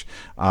flesh,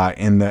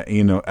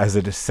 as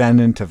a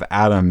descendant of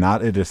Adam,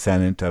 not a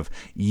descendant of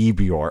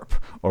Ebiorp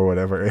or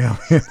whatever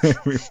alien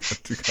we want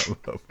to come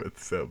up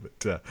with. So,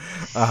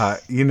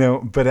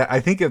 but I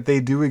think if they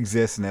do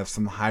exist and have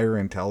some higher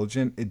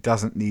intelligence, it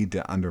doesn't need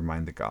to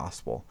undermine the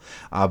gospel,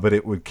 but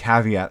it would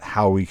caveat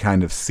how we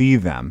kind of see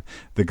them.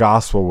 The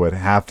gospel would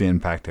have to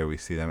impact how we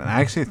see them. And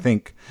I actually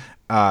think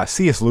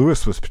C.S.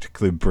 Lewis was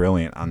particularly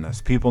brilliant on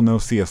this. People know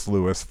C.S.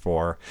 Lewis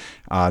for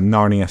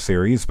Narnia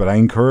series, but I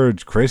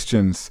encourage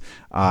Christians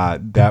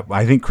that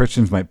I think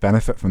Christians might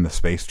benefit from the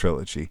space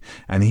trilogy.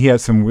 And he had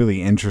some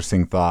really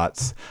interesting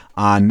thoughts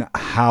on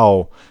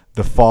how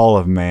the fall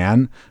of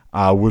man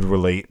would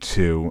relate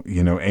to,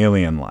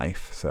 alien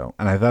life. So,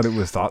 and I thought it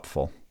was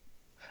thoughtful.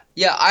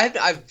 Yeah,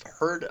 I've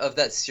heard of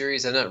that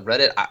series. I've not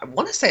read it. I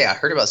want to say I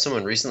heard about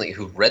someone recently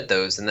who read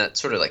those, and that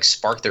sort of like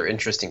sparked their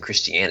interest in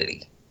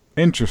Christianity.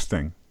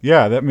 Interesting.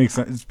 Yeah, that makes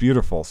sense. It's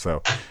beautiful.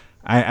 So,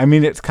 I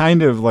mean, it's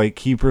kind of like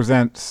he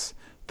presents.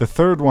 The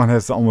third one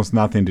has almost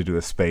nothing to do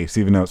with space,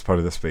 even though it's part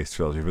of the space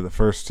trilogy. But the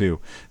first two,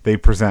 they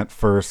present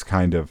first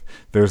kind of,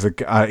 there's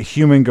a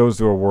human goes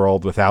to a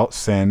world without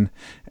sin,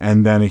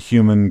 and then a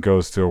human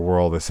goes to a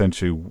world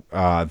essentially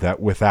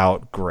that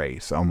without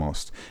grace,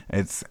 almost.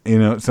 It's,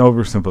 it's an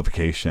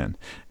oversimplification.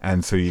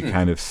 And so you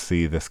kind of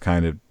see this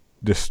kind of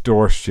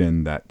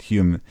distortion that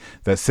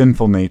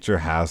sinful nature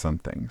has on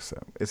things.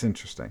 So it's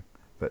interesting.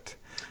 But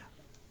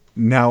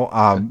now,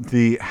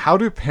 how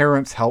do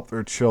parents help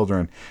their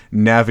children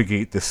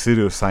navigate the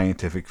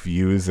pseudoscientific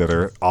views that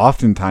are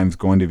oftentimes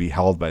going to be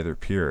held by their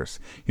peers?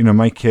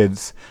 My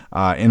kids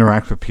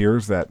interact with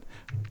peers that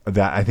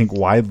I think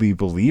widely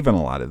believe in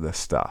a lot of this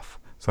stuff.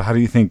 So how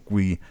do you think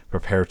we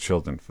prepare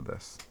children for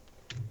this?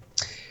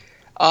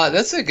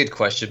 That's a good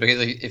question, because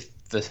if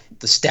the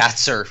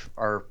stats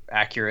are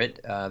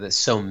accurate, that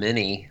so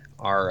many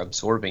are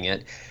absorbing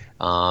it.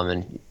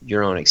 and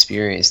your own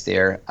experience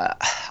there.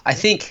 I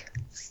think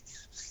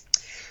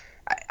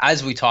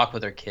as we talk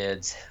with our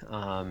kids, we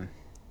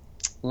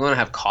want to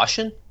have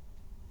caution.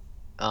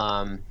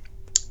 Um,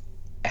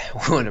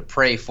 we want to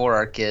pray for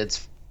our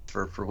kids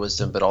for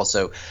wisdom, but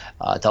also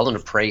tell them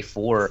to pray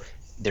for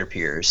their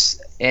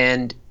peers.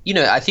 And,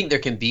 I think there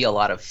can be a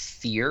lot of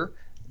fear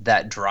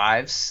that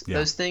drives Yeah.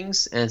 those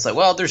things. And it's like,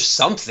 well, there's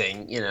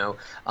something,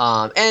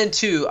 and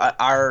two,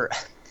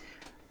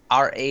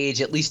 our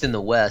age, at least in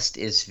the West,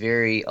 is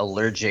very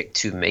allergic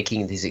to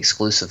making these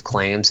exclusive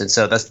claims. And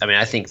so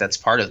I think that's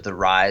part of the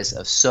rise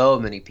of so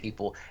many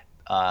people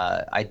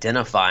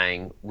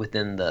identifying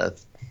within the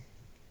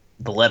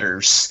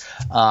letters,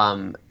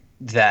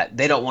 that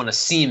they don't want to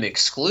seem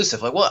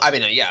exclusive. Like, well, I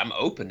mean, yeah, I'm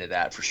open to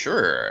that for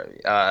sure.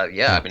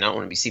 Yeah, I mean, I don't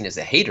want to be seen as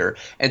a hater.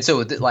 And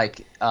so,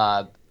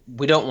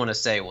 we don't want to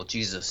say, well,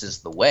 Jesus is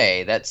the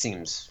way. That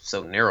seems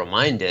so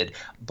narrow-minded.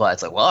 But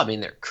it's like, well, I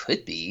mean, there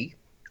could be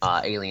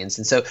aliens.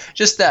 And so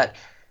just that,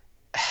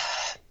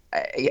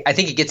 I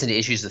think it gets into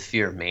issues of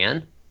fear of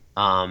man.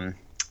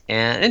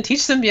 And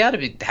teach them,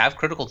 to have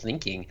critical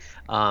thinking,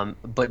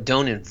 but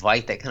don't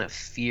invite that kind of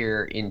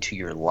fear into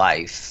your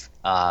life.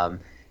 And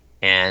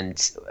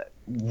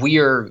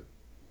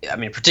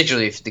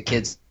particularly if the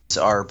kids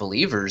are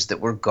believers,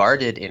 that we're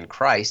guarded in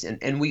Christ,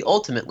 and we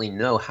ultimately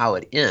know how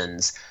it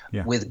ends,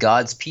 Yeah. with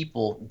God's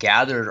people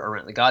gathered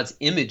around, God's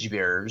image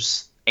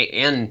bearers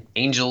and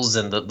angels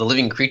and the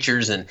living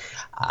creatures. And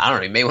I don't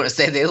know, you may want to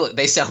say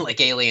they sound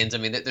like aliens. I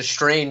mean, they're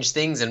strange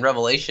things in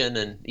Revelation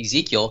and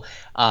Ezekiel,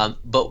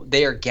 but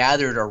they are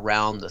gathered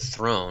around the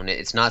throne.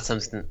 It's not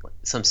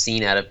some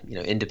scene out of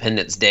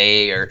Independence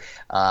Day, or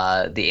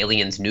the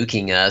aliens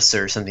nuking us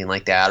or something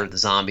like that, or the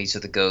zombies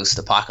or the ghost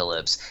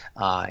apocalypse.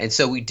 And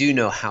so we do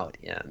know how it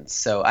ends.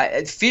 So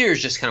fear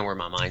is just kind of where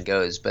my mind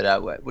goes.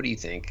 But what do you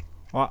think?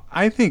 Well,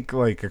 I think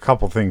like a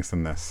couple things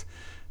in this.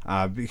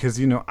 Because,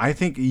 I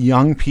think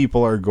young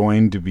people are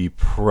going to be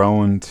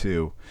prone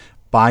to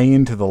buy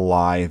into the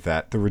lie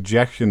that the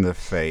rejection of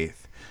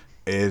faith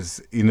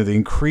is, the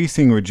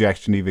increasing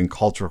rejection, even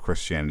cultural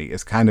Christianity,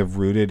 is kind of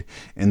rooted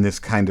in this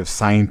kind of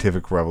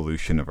scientific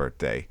revolution of our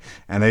day.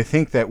 And I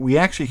think that we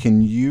actually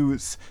can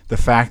use the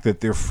fact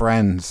that their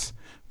friends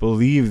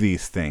believe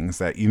these things,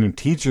 that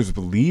teachers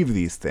believe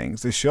these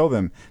things, to show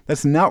them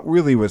that's not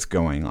really what's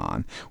going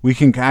on. We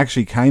can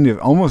actually kind of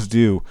almost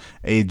do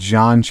a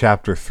John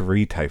chapter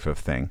 3 type of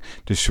thing,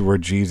 to show where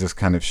Jesus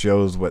kind of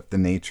shows what the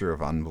nature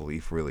of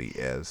unbelief really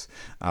is.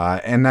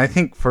 And I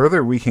think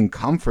further we can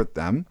comfort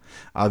them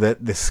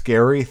that the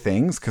scary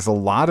things, because a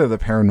lot of the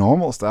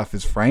paranormal stuff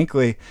is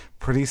frankly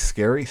pretty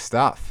scary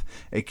stuff.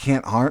 It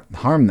can't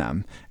harm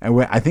them.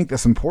 And I think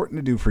that's important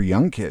to do for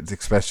young kids,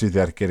 especially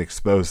that get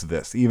exposed to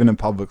this, even in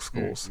public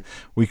schools.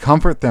 Mm-hmm. We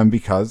comfort them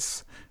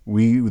because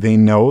they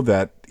know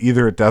that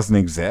either it doesn't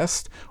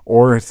exist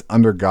or it's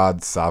under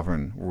God's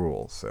sovereign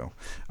rule. So,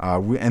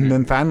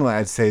 then finally,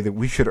 I'd say that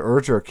we should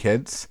urge our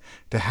kids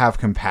to have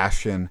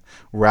compassion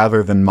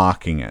rather than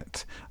mocking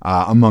it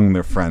among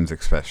their friends,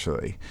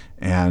 especially.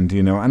 And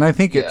and I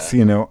think it's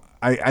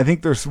I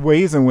think there's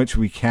ways in which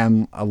we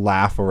can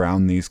laugh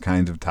around these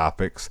kinds of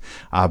topics,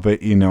 but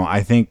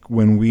I think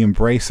when we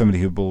embrace somebody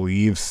who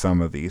believes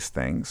some of these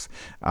things,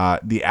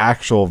 the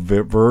actual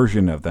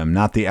version of them,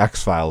 not the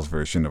X-Files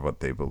version of what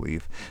they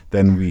believe,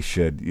 then we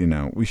should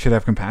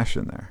have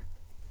compassion there.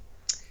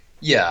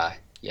 Yeah.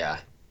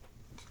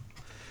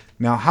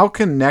 Now, how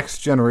can Next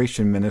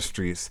Generation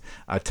Ministries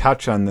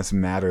touch on this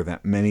matter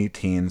that many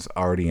teens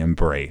already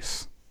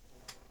embrace?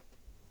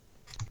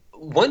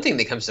 One thing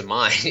that comes to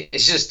mind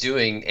is just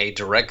doing a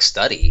direct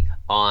study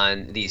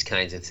on these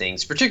kinds of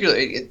things,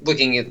 particularly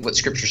looking at what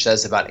Scripture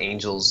says about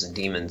angels and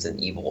demons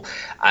and evil.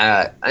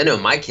 I know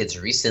my kids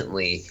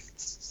recently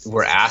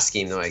were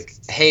asking, like,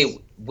 hey,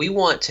 we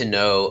want to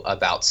know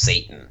about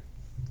Satan.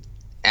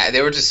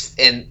 They were just,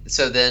 and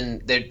so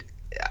then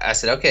I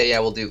said, okay, yeah,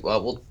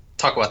 we'll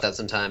talk about that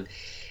sometime.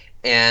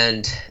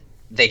 And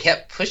they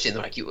kept pushing.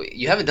 They're like,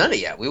 you haven't done it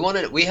yet.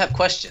 We have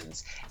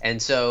questions. And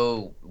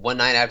so one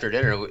night after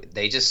dinner,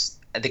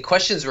 the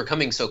questions were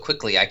coming so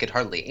quickly I could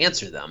hardly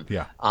answer them.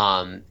 Yeah.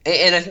 And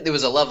I think there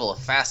was a level of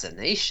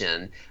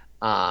fascination,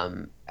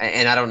 and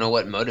I don't know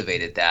what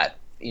motivated that,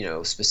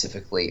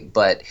 specifically,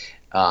 but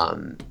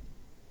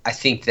I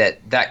think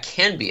that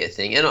can be a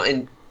thing.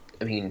 And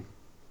I mean,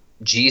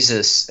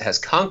 Jesus has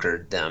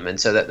conquered them,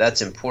 and so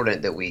that's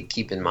important that we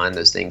keep in mind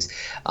those things,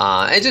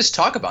 and just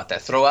talk about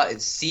that. Throw out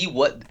and see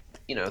what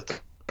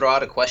throw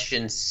out a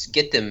question,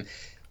 get them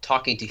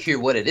talking to hear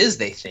what it is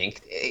they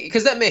think,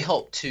 because that may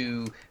help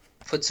to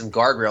put some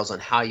guardrails on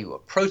how you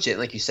approach it.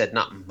 Like you said,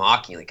 not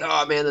mocking, like,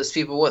 oh man, those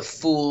people, what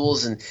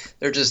fools, and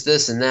they're just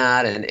this and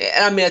that. And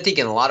I mean, I think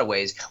in a lot of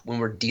ways, when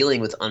we're dealing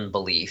with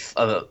unbelief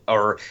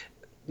or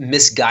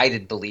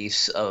misguided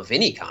beliefs of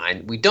any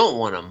kind, we don't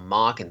want to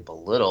mock and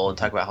belittle and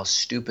talk about how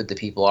stupid the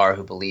people are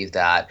who believe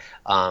that,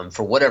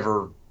 for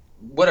whatever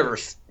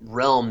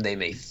realm they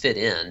may fit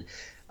in.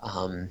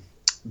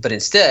 But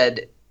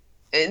instead,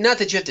 and not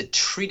that you have to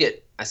treat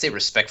it, I say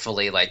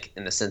respectfully, like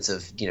in the sense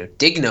of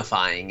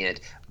dignifying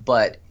it,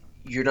 but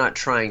you're not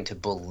trying to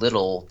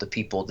belittle the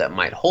people that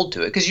might hold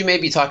to it, because you may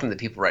be talking to the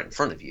people right in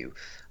front of you.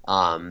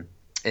 Um,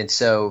 and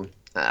so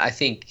I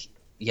think,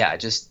 yeah,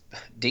 just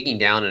digging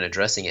down and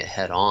addressing it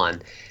head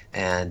on.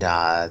 And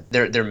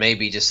there may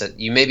be just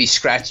you may be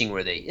scratching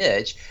where they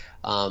itch,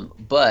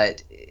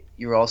 but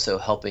you're also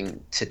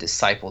helping to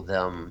disciple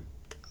them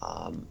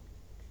um,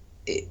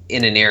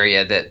 in an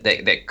area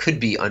that could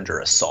be under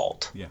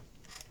assault. Yeah.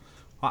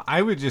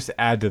 I would just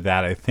add to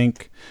that. I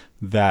think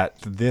that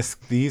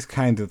these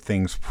kinds of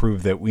things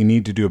prove that we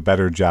need to do a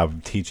better job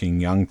of teaching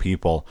young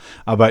people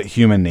about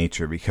human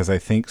nature, because I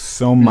think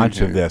so much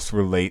of this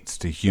relates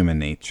to human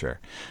nature.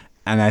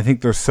 And I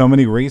think there's so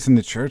many ways in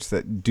the church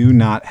that do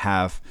not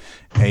have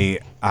a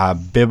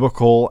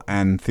biblical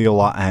and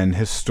and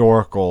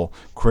historical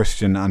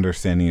Christian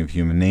understanding of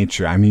human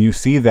nature. I mean, you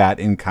see that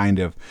in kind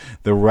of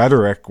the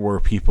rhetoric where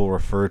people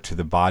refer to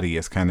the body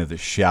as kind of the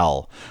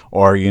shell,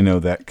 or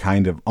that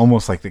kind of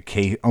almost like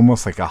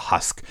almost like a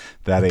husk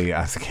that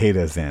a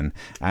cicada's in.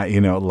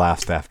 It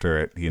laughs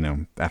after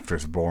after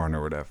it's born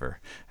or whatever.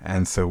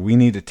 And so we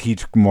need to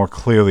teach more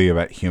clearly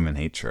about human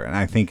nature. And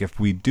I think if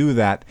we do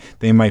that,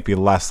 they might be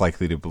less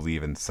likely to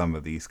believe in some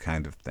of these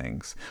kind of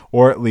things,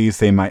 or at least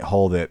they might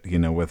hold it,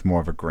 with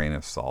more of a grain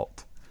of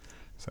salt.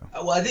 So.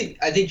 Well, I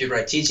think you're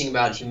right. Teaching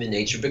about human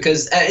nature,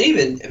 because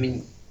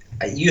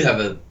you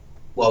have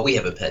we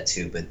have a pet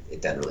too, but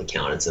it doesn't really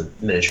count. It's a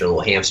miniature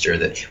little hamster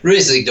that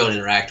really don't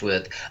interact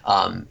with.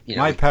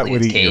 My pet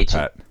would eat your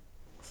pet.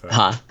 So,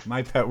 huh?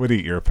 My pet would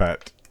eat your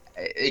pet.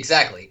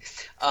 Exactly.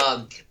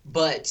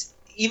 But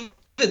even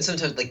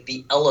sometimes, like,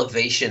 the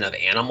elevation of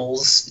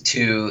animals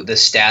to the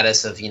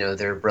status of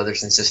their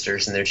brothers and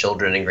sisters and their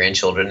children and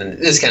grandchildren and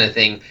this kind of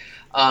thing.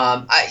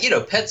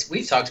 Pets.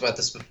 We've talked about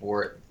this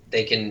before.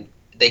 They can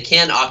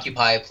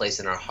occupy a place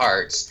in our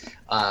hearts,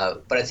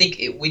 but I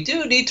think we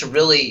do need to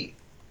really.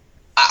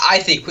 I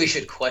think we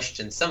should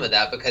question some of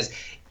that, because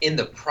in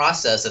the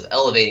process of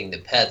elevating the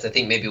pets, I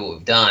think maybe what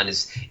we've done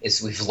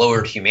is we've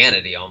lowered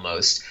humanity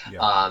almost.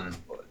 Yeah.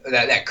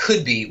 That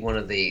could be one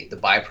of the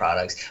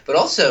byproducts, but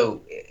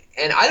also,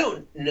 and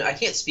I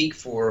can't speak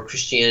for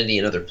Christianity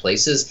in other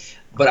places,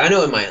 but I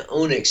know in my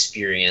own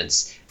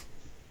experience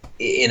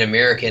in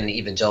American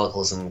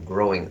evangelicalism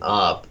growing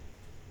up,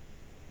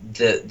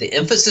 the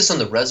emphasis on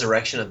the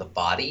resurrection of the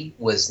body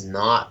was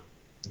not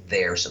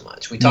there so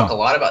much. We talk a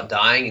lot about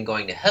dying and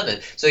going to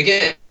heaven. So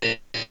again,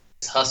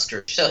 husk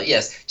or shell,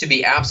 yes, to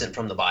be absent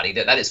from the body,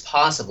 that is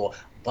possible.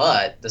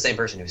 But the same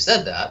person who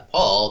said that,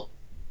 Paul,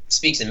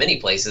 speaks in many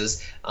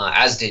places,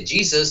 as did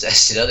Jesus,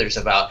 as did others,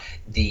 about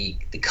the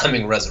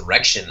coming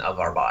resurrection of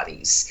our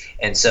bodies,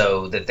 and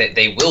so that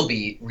they will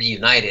be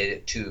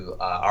reunited to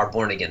our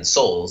born again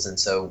souls, and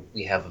so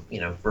we have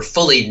we're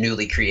fully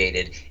newly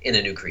created in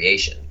a new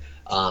creation.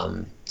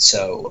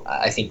 So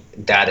I think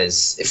that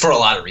is, for a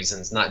lot of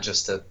reasons, not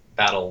just to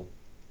battle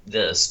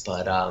this,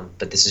 but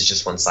this is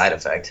just one side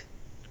effect.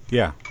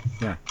 Yeah,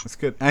 that's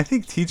good. I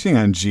think teaching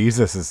on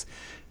Jesus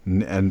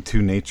and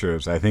two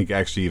natures, I think,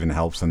 actually even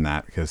helps in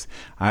that, because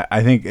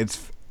I think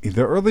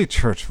the early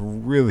church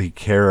really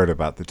cared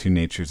about the two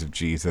natures of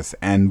Jesus,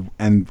 and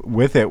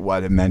with it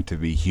what it meant to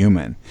be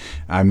human.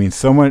 I mean,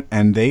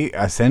 and they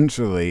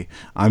essentially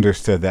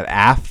understood that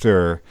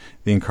after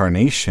the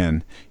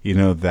incarnation,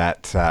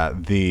 that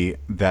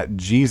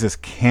Jesus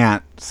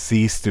can't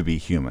cease to be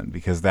human,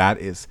 because that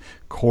is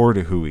core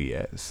to who he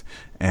is.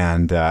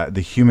 And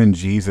the human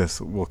Jesus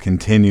will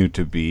continue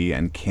to be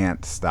and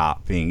can't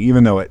stop being,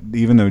 even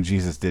though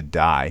Jesus did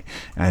die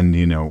and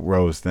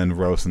rose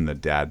from the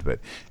dead. But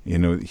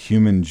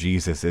human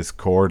Jesus is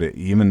core to,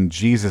 even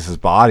Jesus's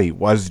body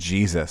was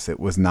Jesus. It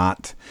was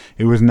not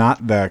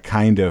the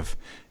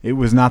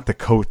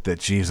coat that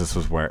Jesus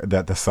was wearing,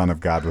 that the Son of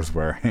God was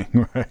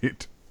wearing,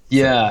 right?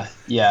 Yeah,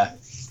 yeah.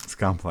 It's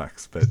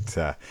complex,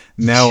 but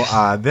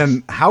now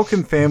then, how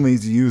can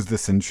families use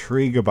this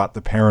intrigue about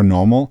the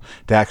paranormal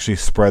to actually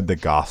spread the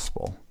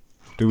gospel?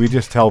 Do we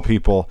just tell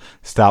people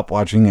stop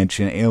watching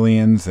Ancient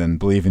Aliens and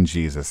believe in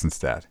Jesus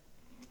instead?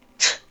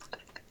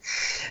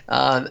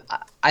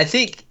 I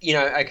think,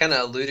 I kind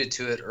of alluded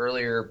to it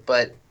earlier,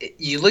 but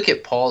you look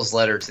at Paul's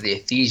letter to the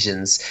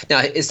Ephesians. Now,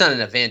 it's not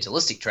an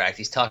evangelistic tract.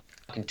 He's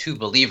talking to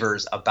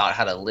believers about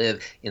how to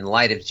live in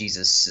light of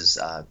Jesus's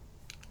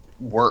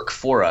work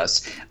for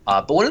us.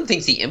 But one of the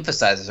things he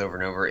emphasizes over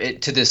and over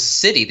to this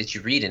city that you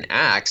read in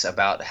Acts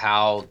about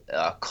how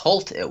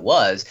cult it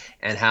was,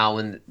 and how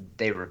when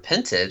they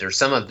repented, or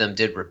some of them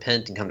did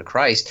repent and come to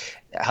Christ,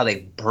 how they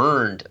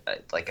burned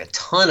like a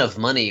ton of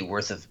money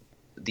worth of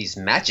these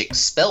magic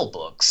spell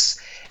books,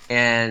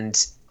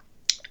 and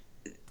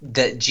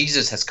that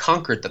Jesus has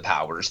conquered the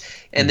powers.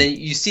 And then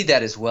you see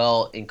that as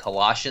well in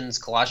Colossians.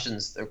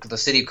 The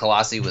city of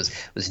Colossae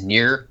was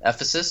near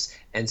Ephesus,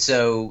 and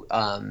so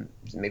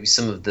maybe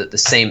some of the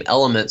same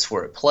elements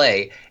were at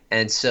play.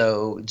 And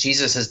so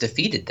Jesus has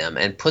defeated them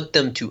and put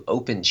them to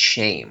open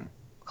shame,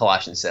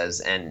 Colossians says,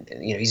 and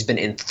he's been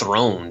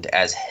enthroned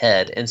as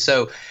head. And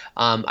so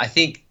I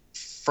think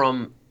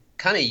from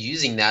kind of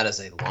using that as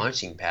a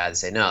launching pad,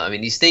 say, no, I mean,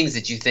 these things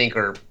that you think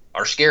are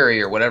are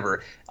scary or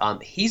whatever,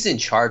 he's in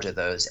charge of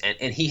those,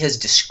 and he has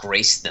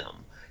disgraced them,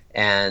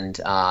 and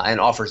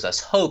offers us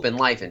hope and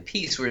life and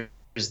peace, whereas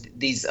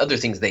these other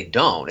things they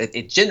don't.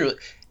 It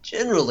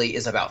generally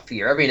is about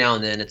fear. Every now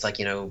and then it's like,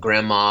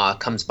 grandma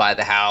comes by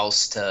the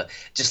house to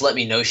just let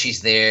me know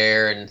she's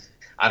there, and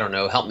I don't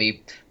know, help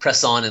me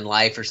press on in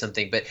life or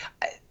something. But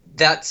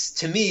that's,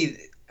 to me,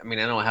 I mean,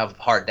 I don't have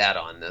hard data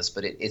on this,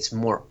 but it's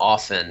more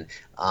often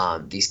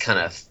these kind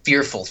of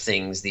fearful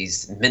things,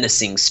 these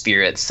menacing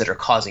spirits that are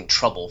causing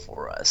trouble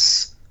for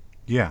us.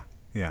 Yeah,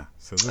 yeah.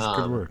 So that's a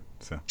good Um, word.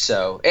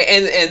 So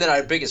and then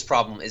our biggest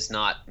problem is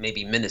not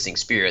maybe menacing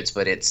spirits,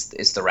 but it's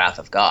the wrath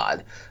of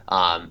God.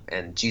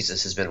 And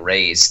Jesus has been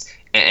raised,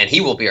 and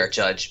he will be our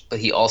judge, but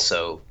he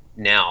also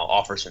now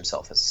offers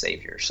himself as a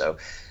savior. So,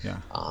 yeah.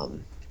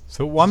 um,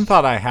 So one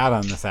thought I had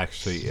on this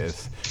actually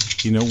is,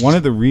 one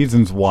of the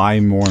reasons why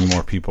more and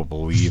more people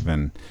believe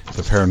in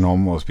the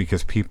paranormal is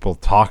because people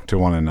talk to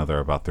one another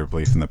about their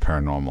belief in the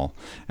paranormal,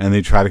 and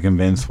they try to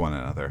convince one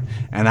another.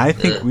 And I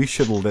think we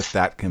should let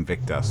that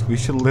convict us. We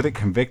should let it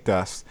convict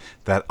us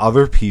that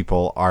other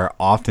people are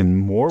often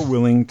more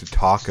willing to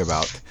talk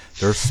about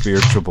their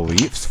spiritual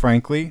beliefs,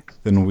 frankly,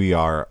 than we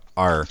are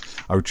our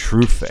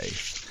true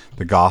faith,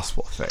 the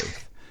gospel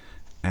faith.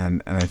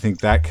 And I think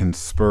that can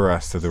spur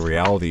us to the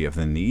reality of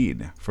the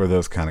need for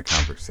those kind of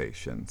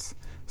conversations.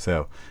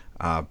 So,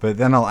 but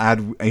then I'll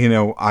add,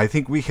 I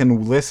think we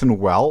can listen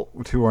well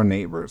to our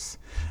neighbors,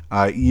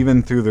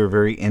 even through their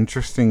very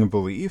interesting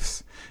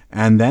beliefs,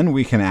 and then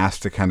we can ask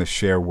to kind of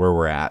share where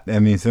we're at. I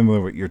mean, similar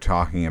to what you're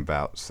talking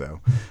about. So,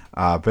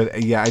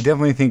 but yeah, I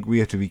definitely think we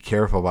have to be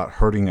careful about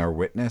hurting our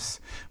witness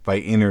by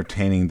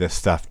entertaining this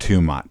stuff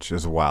too much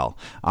as well.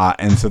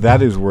 And so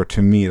that is where,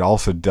 to me, it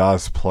also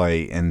does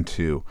play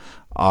into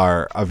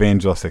our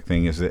evangelistic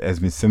thing, is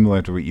has been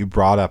similar to what you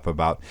brought up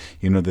about,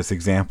 this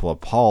example of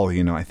Paul.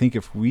 I think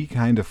if we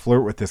kind of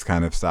flirt with this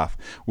kind of stuff,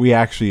 we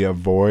actually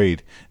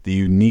avoid the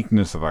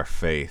uniqueness of our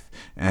faith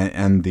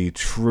and the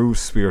true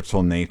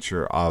spiritual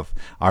nature of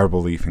our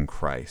belief in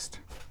Christ.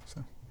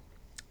 So,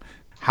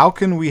 how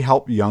can we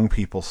help young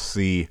people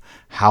see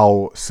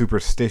how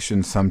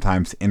superstition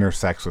sometimes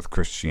intersects with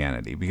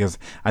Christianity? Because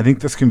I think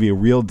this can be a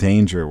real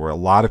danger where a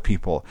lot of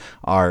people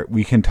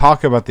we can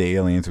talk about the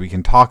aliens, we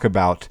can talk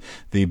about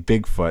the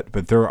Bigfoot,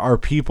 but there are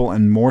people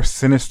in more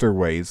sinister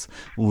ways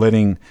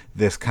letting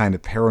this kind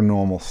of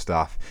paranormal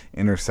stuff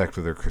intersect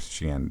with their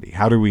Christianity.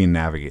 How do we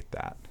navigate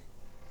that?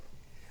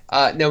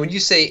 now, when you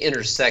say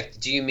intersect,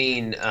 do you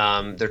mean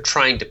they're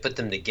trying to put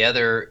them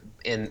together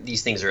and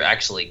these things are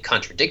actually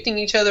contradicting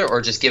each other, or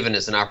just giving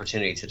us an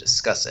opportunity to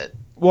discuss it?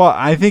 Well,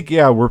 I think,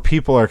 where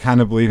people are kind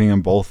of believing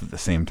in both at the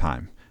same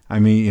time. I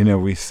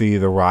mean, we see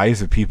the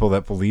rise of people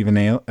that believe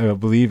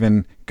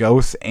in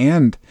ghosts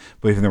and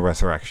believe in the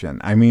resurrection.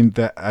 I mean,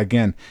 that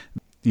again,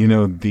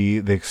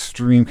 the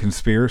extreme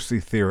conspiracy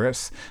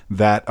theorists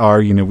that are,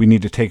 we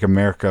need to take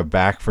America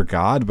back for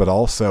God, but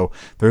also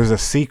there's a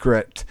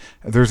secret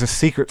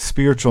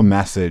spiritual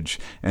message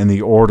and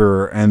the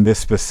order and this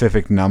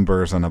specific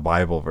numbers on a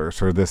Bible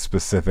verse, or this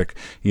specific,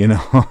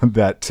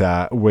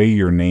 that way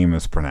your name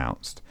is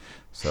pronounced.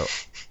 So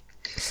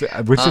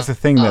which is a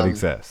thing that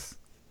exists.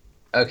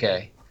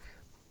 Okay.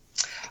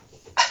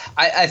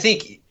 I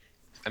think,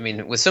 I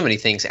mean, with so many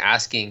things,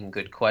 asking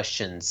good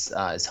questions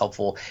is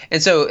helpful.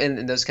 And so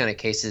in those kind of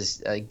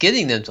cases,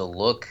 getting them to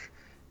look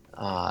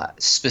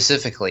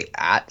specifically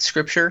at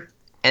Scripture.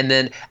 And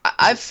then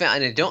I've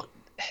found,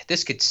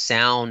 this could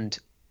sound,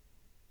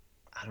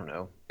 I don't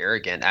know,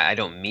 arrogant. I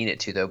don't mean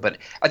it to, though, but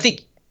I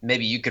think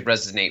maybe you could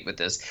resonate with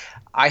this.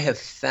 I have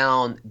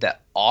found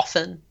that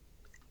often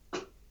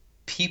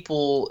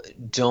people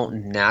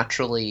don't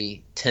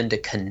naturally tend to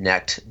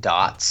connect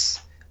dots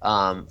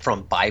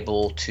from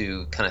Bible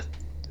to kind of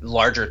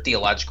larger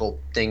theological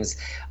things,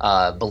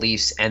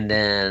 beliefs, and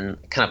then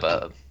kind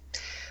of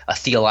a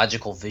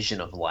theological vision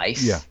of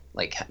life. Yeah.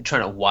 Like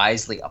trying to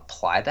wisely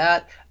apply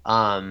that.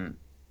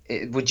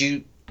 Would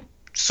you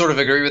sort of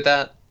agree with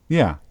that?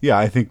 Yeah,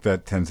 I think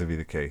that tends to be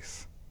the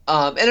case.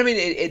 And I mean,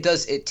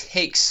 it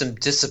takes some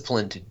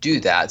discipline to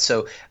do that.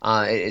 So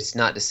it's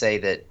not to say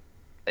that,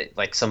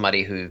 like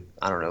somebody who,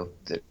 I don't know,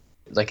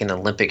 like in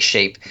Olympic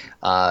shape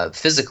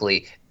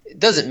physically, it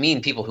doesn't mean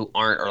people who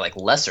aren't are like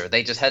lesser.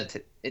 They just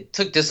it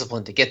took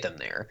discipline to get them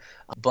there.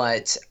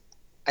 But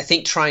I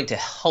think trying to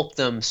help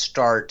them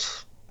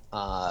start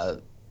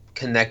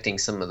connecting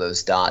some of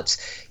those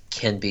dots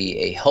can be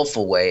a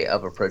helpful way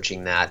of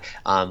approaching that,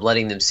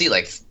 letting them see,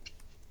 like,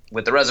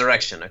 with the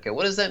resurrection, okay,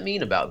 what does that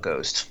mean about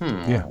ghosts?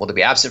 Yeah. Well, to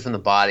be absent from the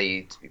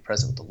body, to be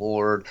present with the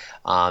Lord,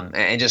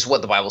 and just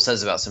what the Bible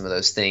says about some of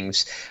those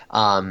things.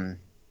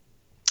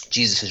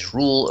 Jesus'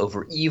 rule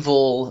over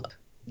evil,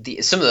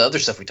 some of the other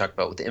stuff we talked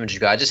about with the image of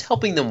God, just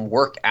helping them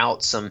work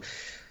out some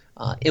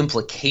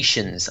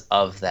implications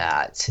of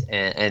that,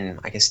 and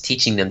I guess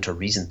teaching them to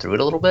reason through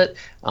it a little bit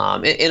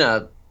in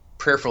a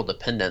prayerful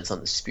dependence on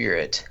the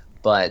Spirit,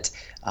 but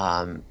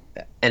and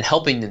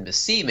helping them to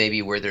see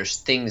maybe where there's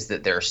things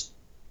that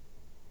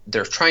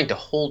they're trying to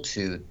hold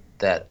to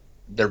that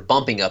they're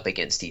bumping up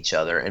against each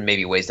other in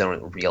maybe ways they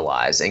don't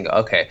realize, and go,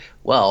 okay,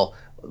 well,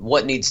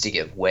 what needs to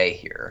give way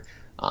here?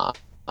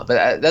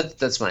 But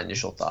that's my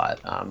initial thought.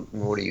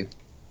 What do you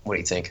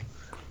think?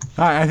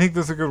 I think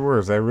those are good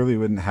words. I really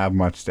wouldn't have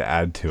much to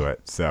add to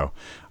it. So,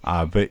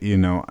 but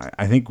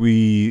I think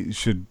we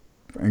should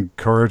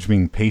encourage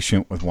being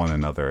patient with one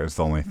another is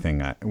the only thing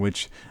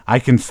which I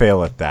can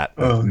fail at that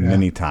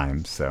many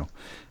times. So,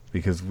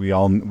 because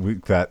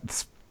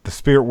that the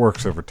Spirit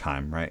works over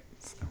time, right?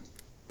 So,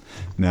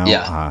 now,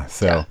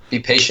 Be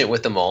patient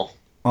with them all.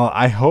 well,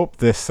 I hope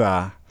this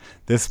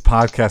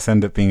podcast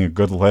end up being a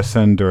good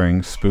listen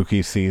during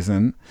spooky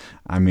season.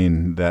 I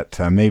mean, that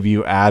maybe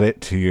you add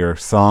it to your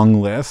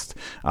song list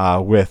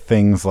with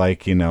things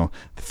like,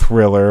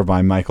 Thriller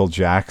by Michael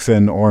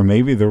Jackson, or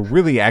maybe the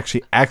really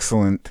actually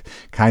excellent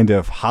kind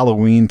of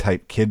Halloween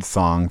type kid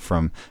song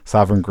from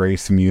Sovereign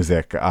Grace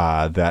Music,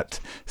 that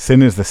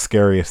Sin is the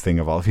Scariest Thing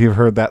of All. Have you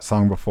heard that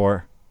song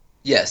before?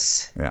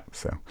 Yes. Yeah,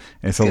 so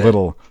it's a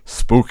little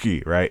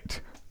spooky,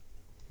 right?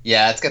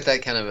 Yeah, it's got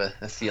that kind of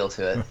a feel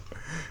to it.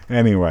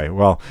 Anyway,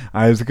 well,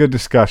 it was a good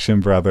discussion,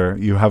 brother.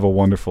 You have a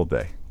wonderful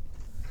day.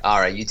 All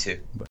right, you too.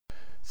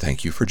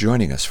 Thank you for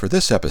joining us for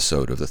this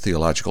episode of the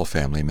Theological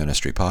Family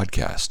Ministry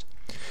Podcast.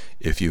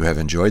 If you have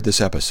enjoyed this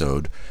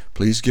episode,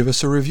 please give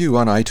us a review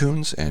on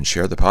iTunes and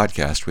share the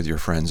podcast with your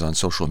friends on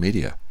social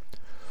media.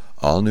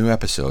 All new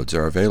episodes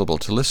are available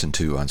to listen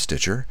to on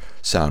Stitcher,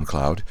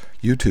 SoundCloud,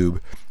 YouTube,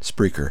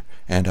 Spreaker,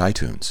 and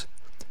iTunes.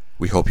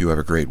 We hope you have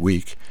a great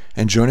week,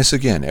 and join us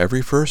again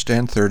every first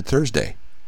and third Thursday.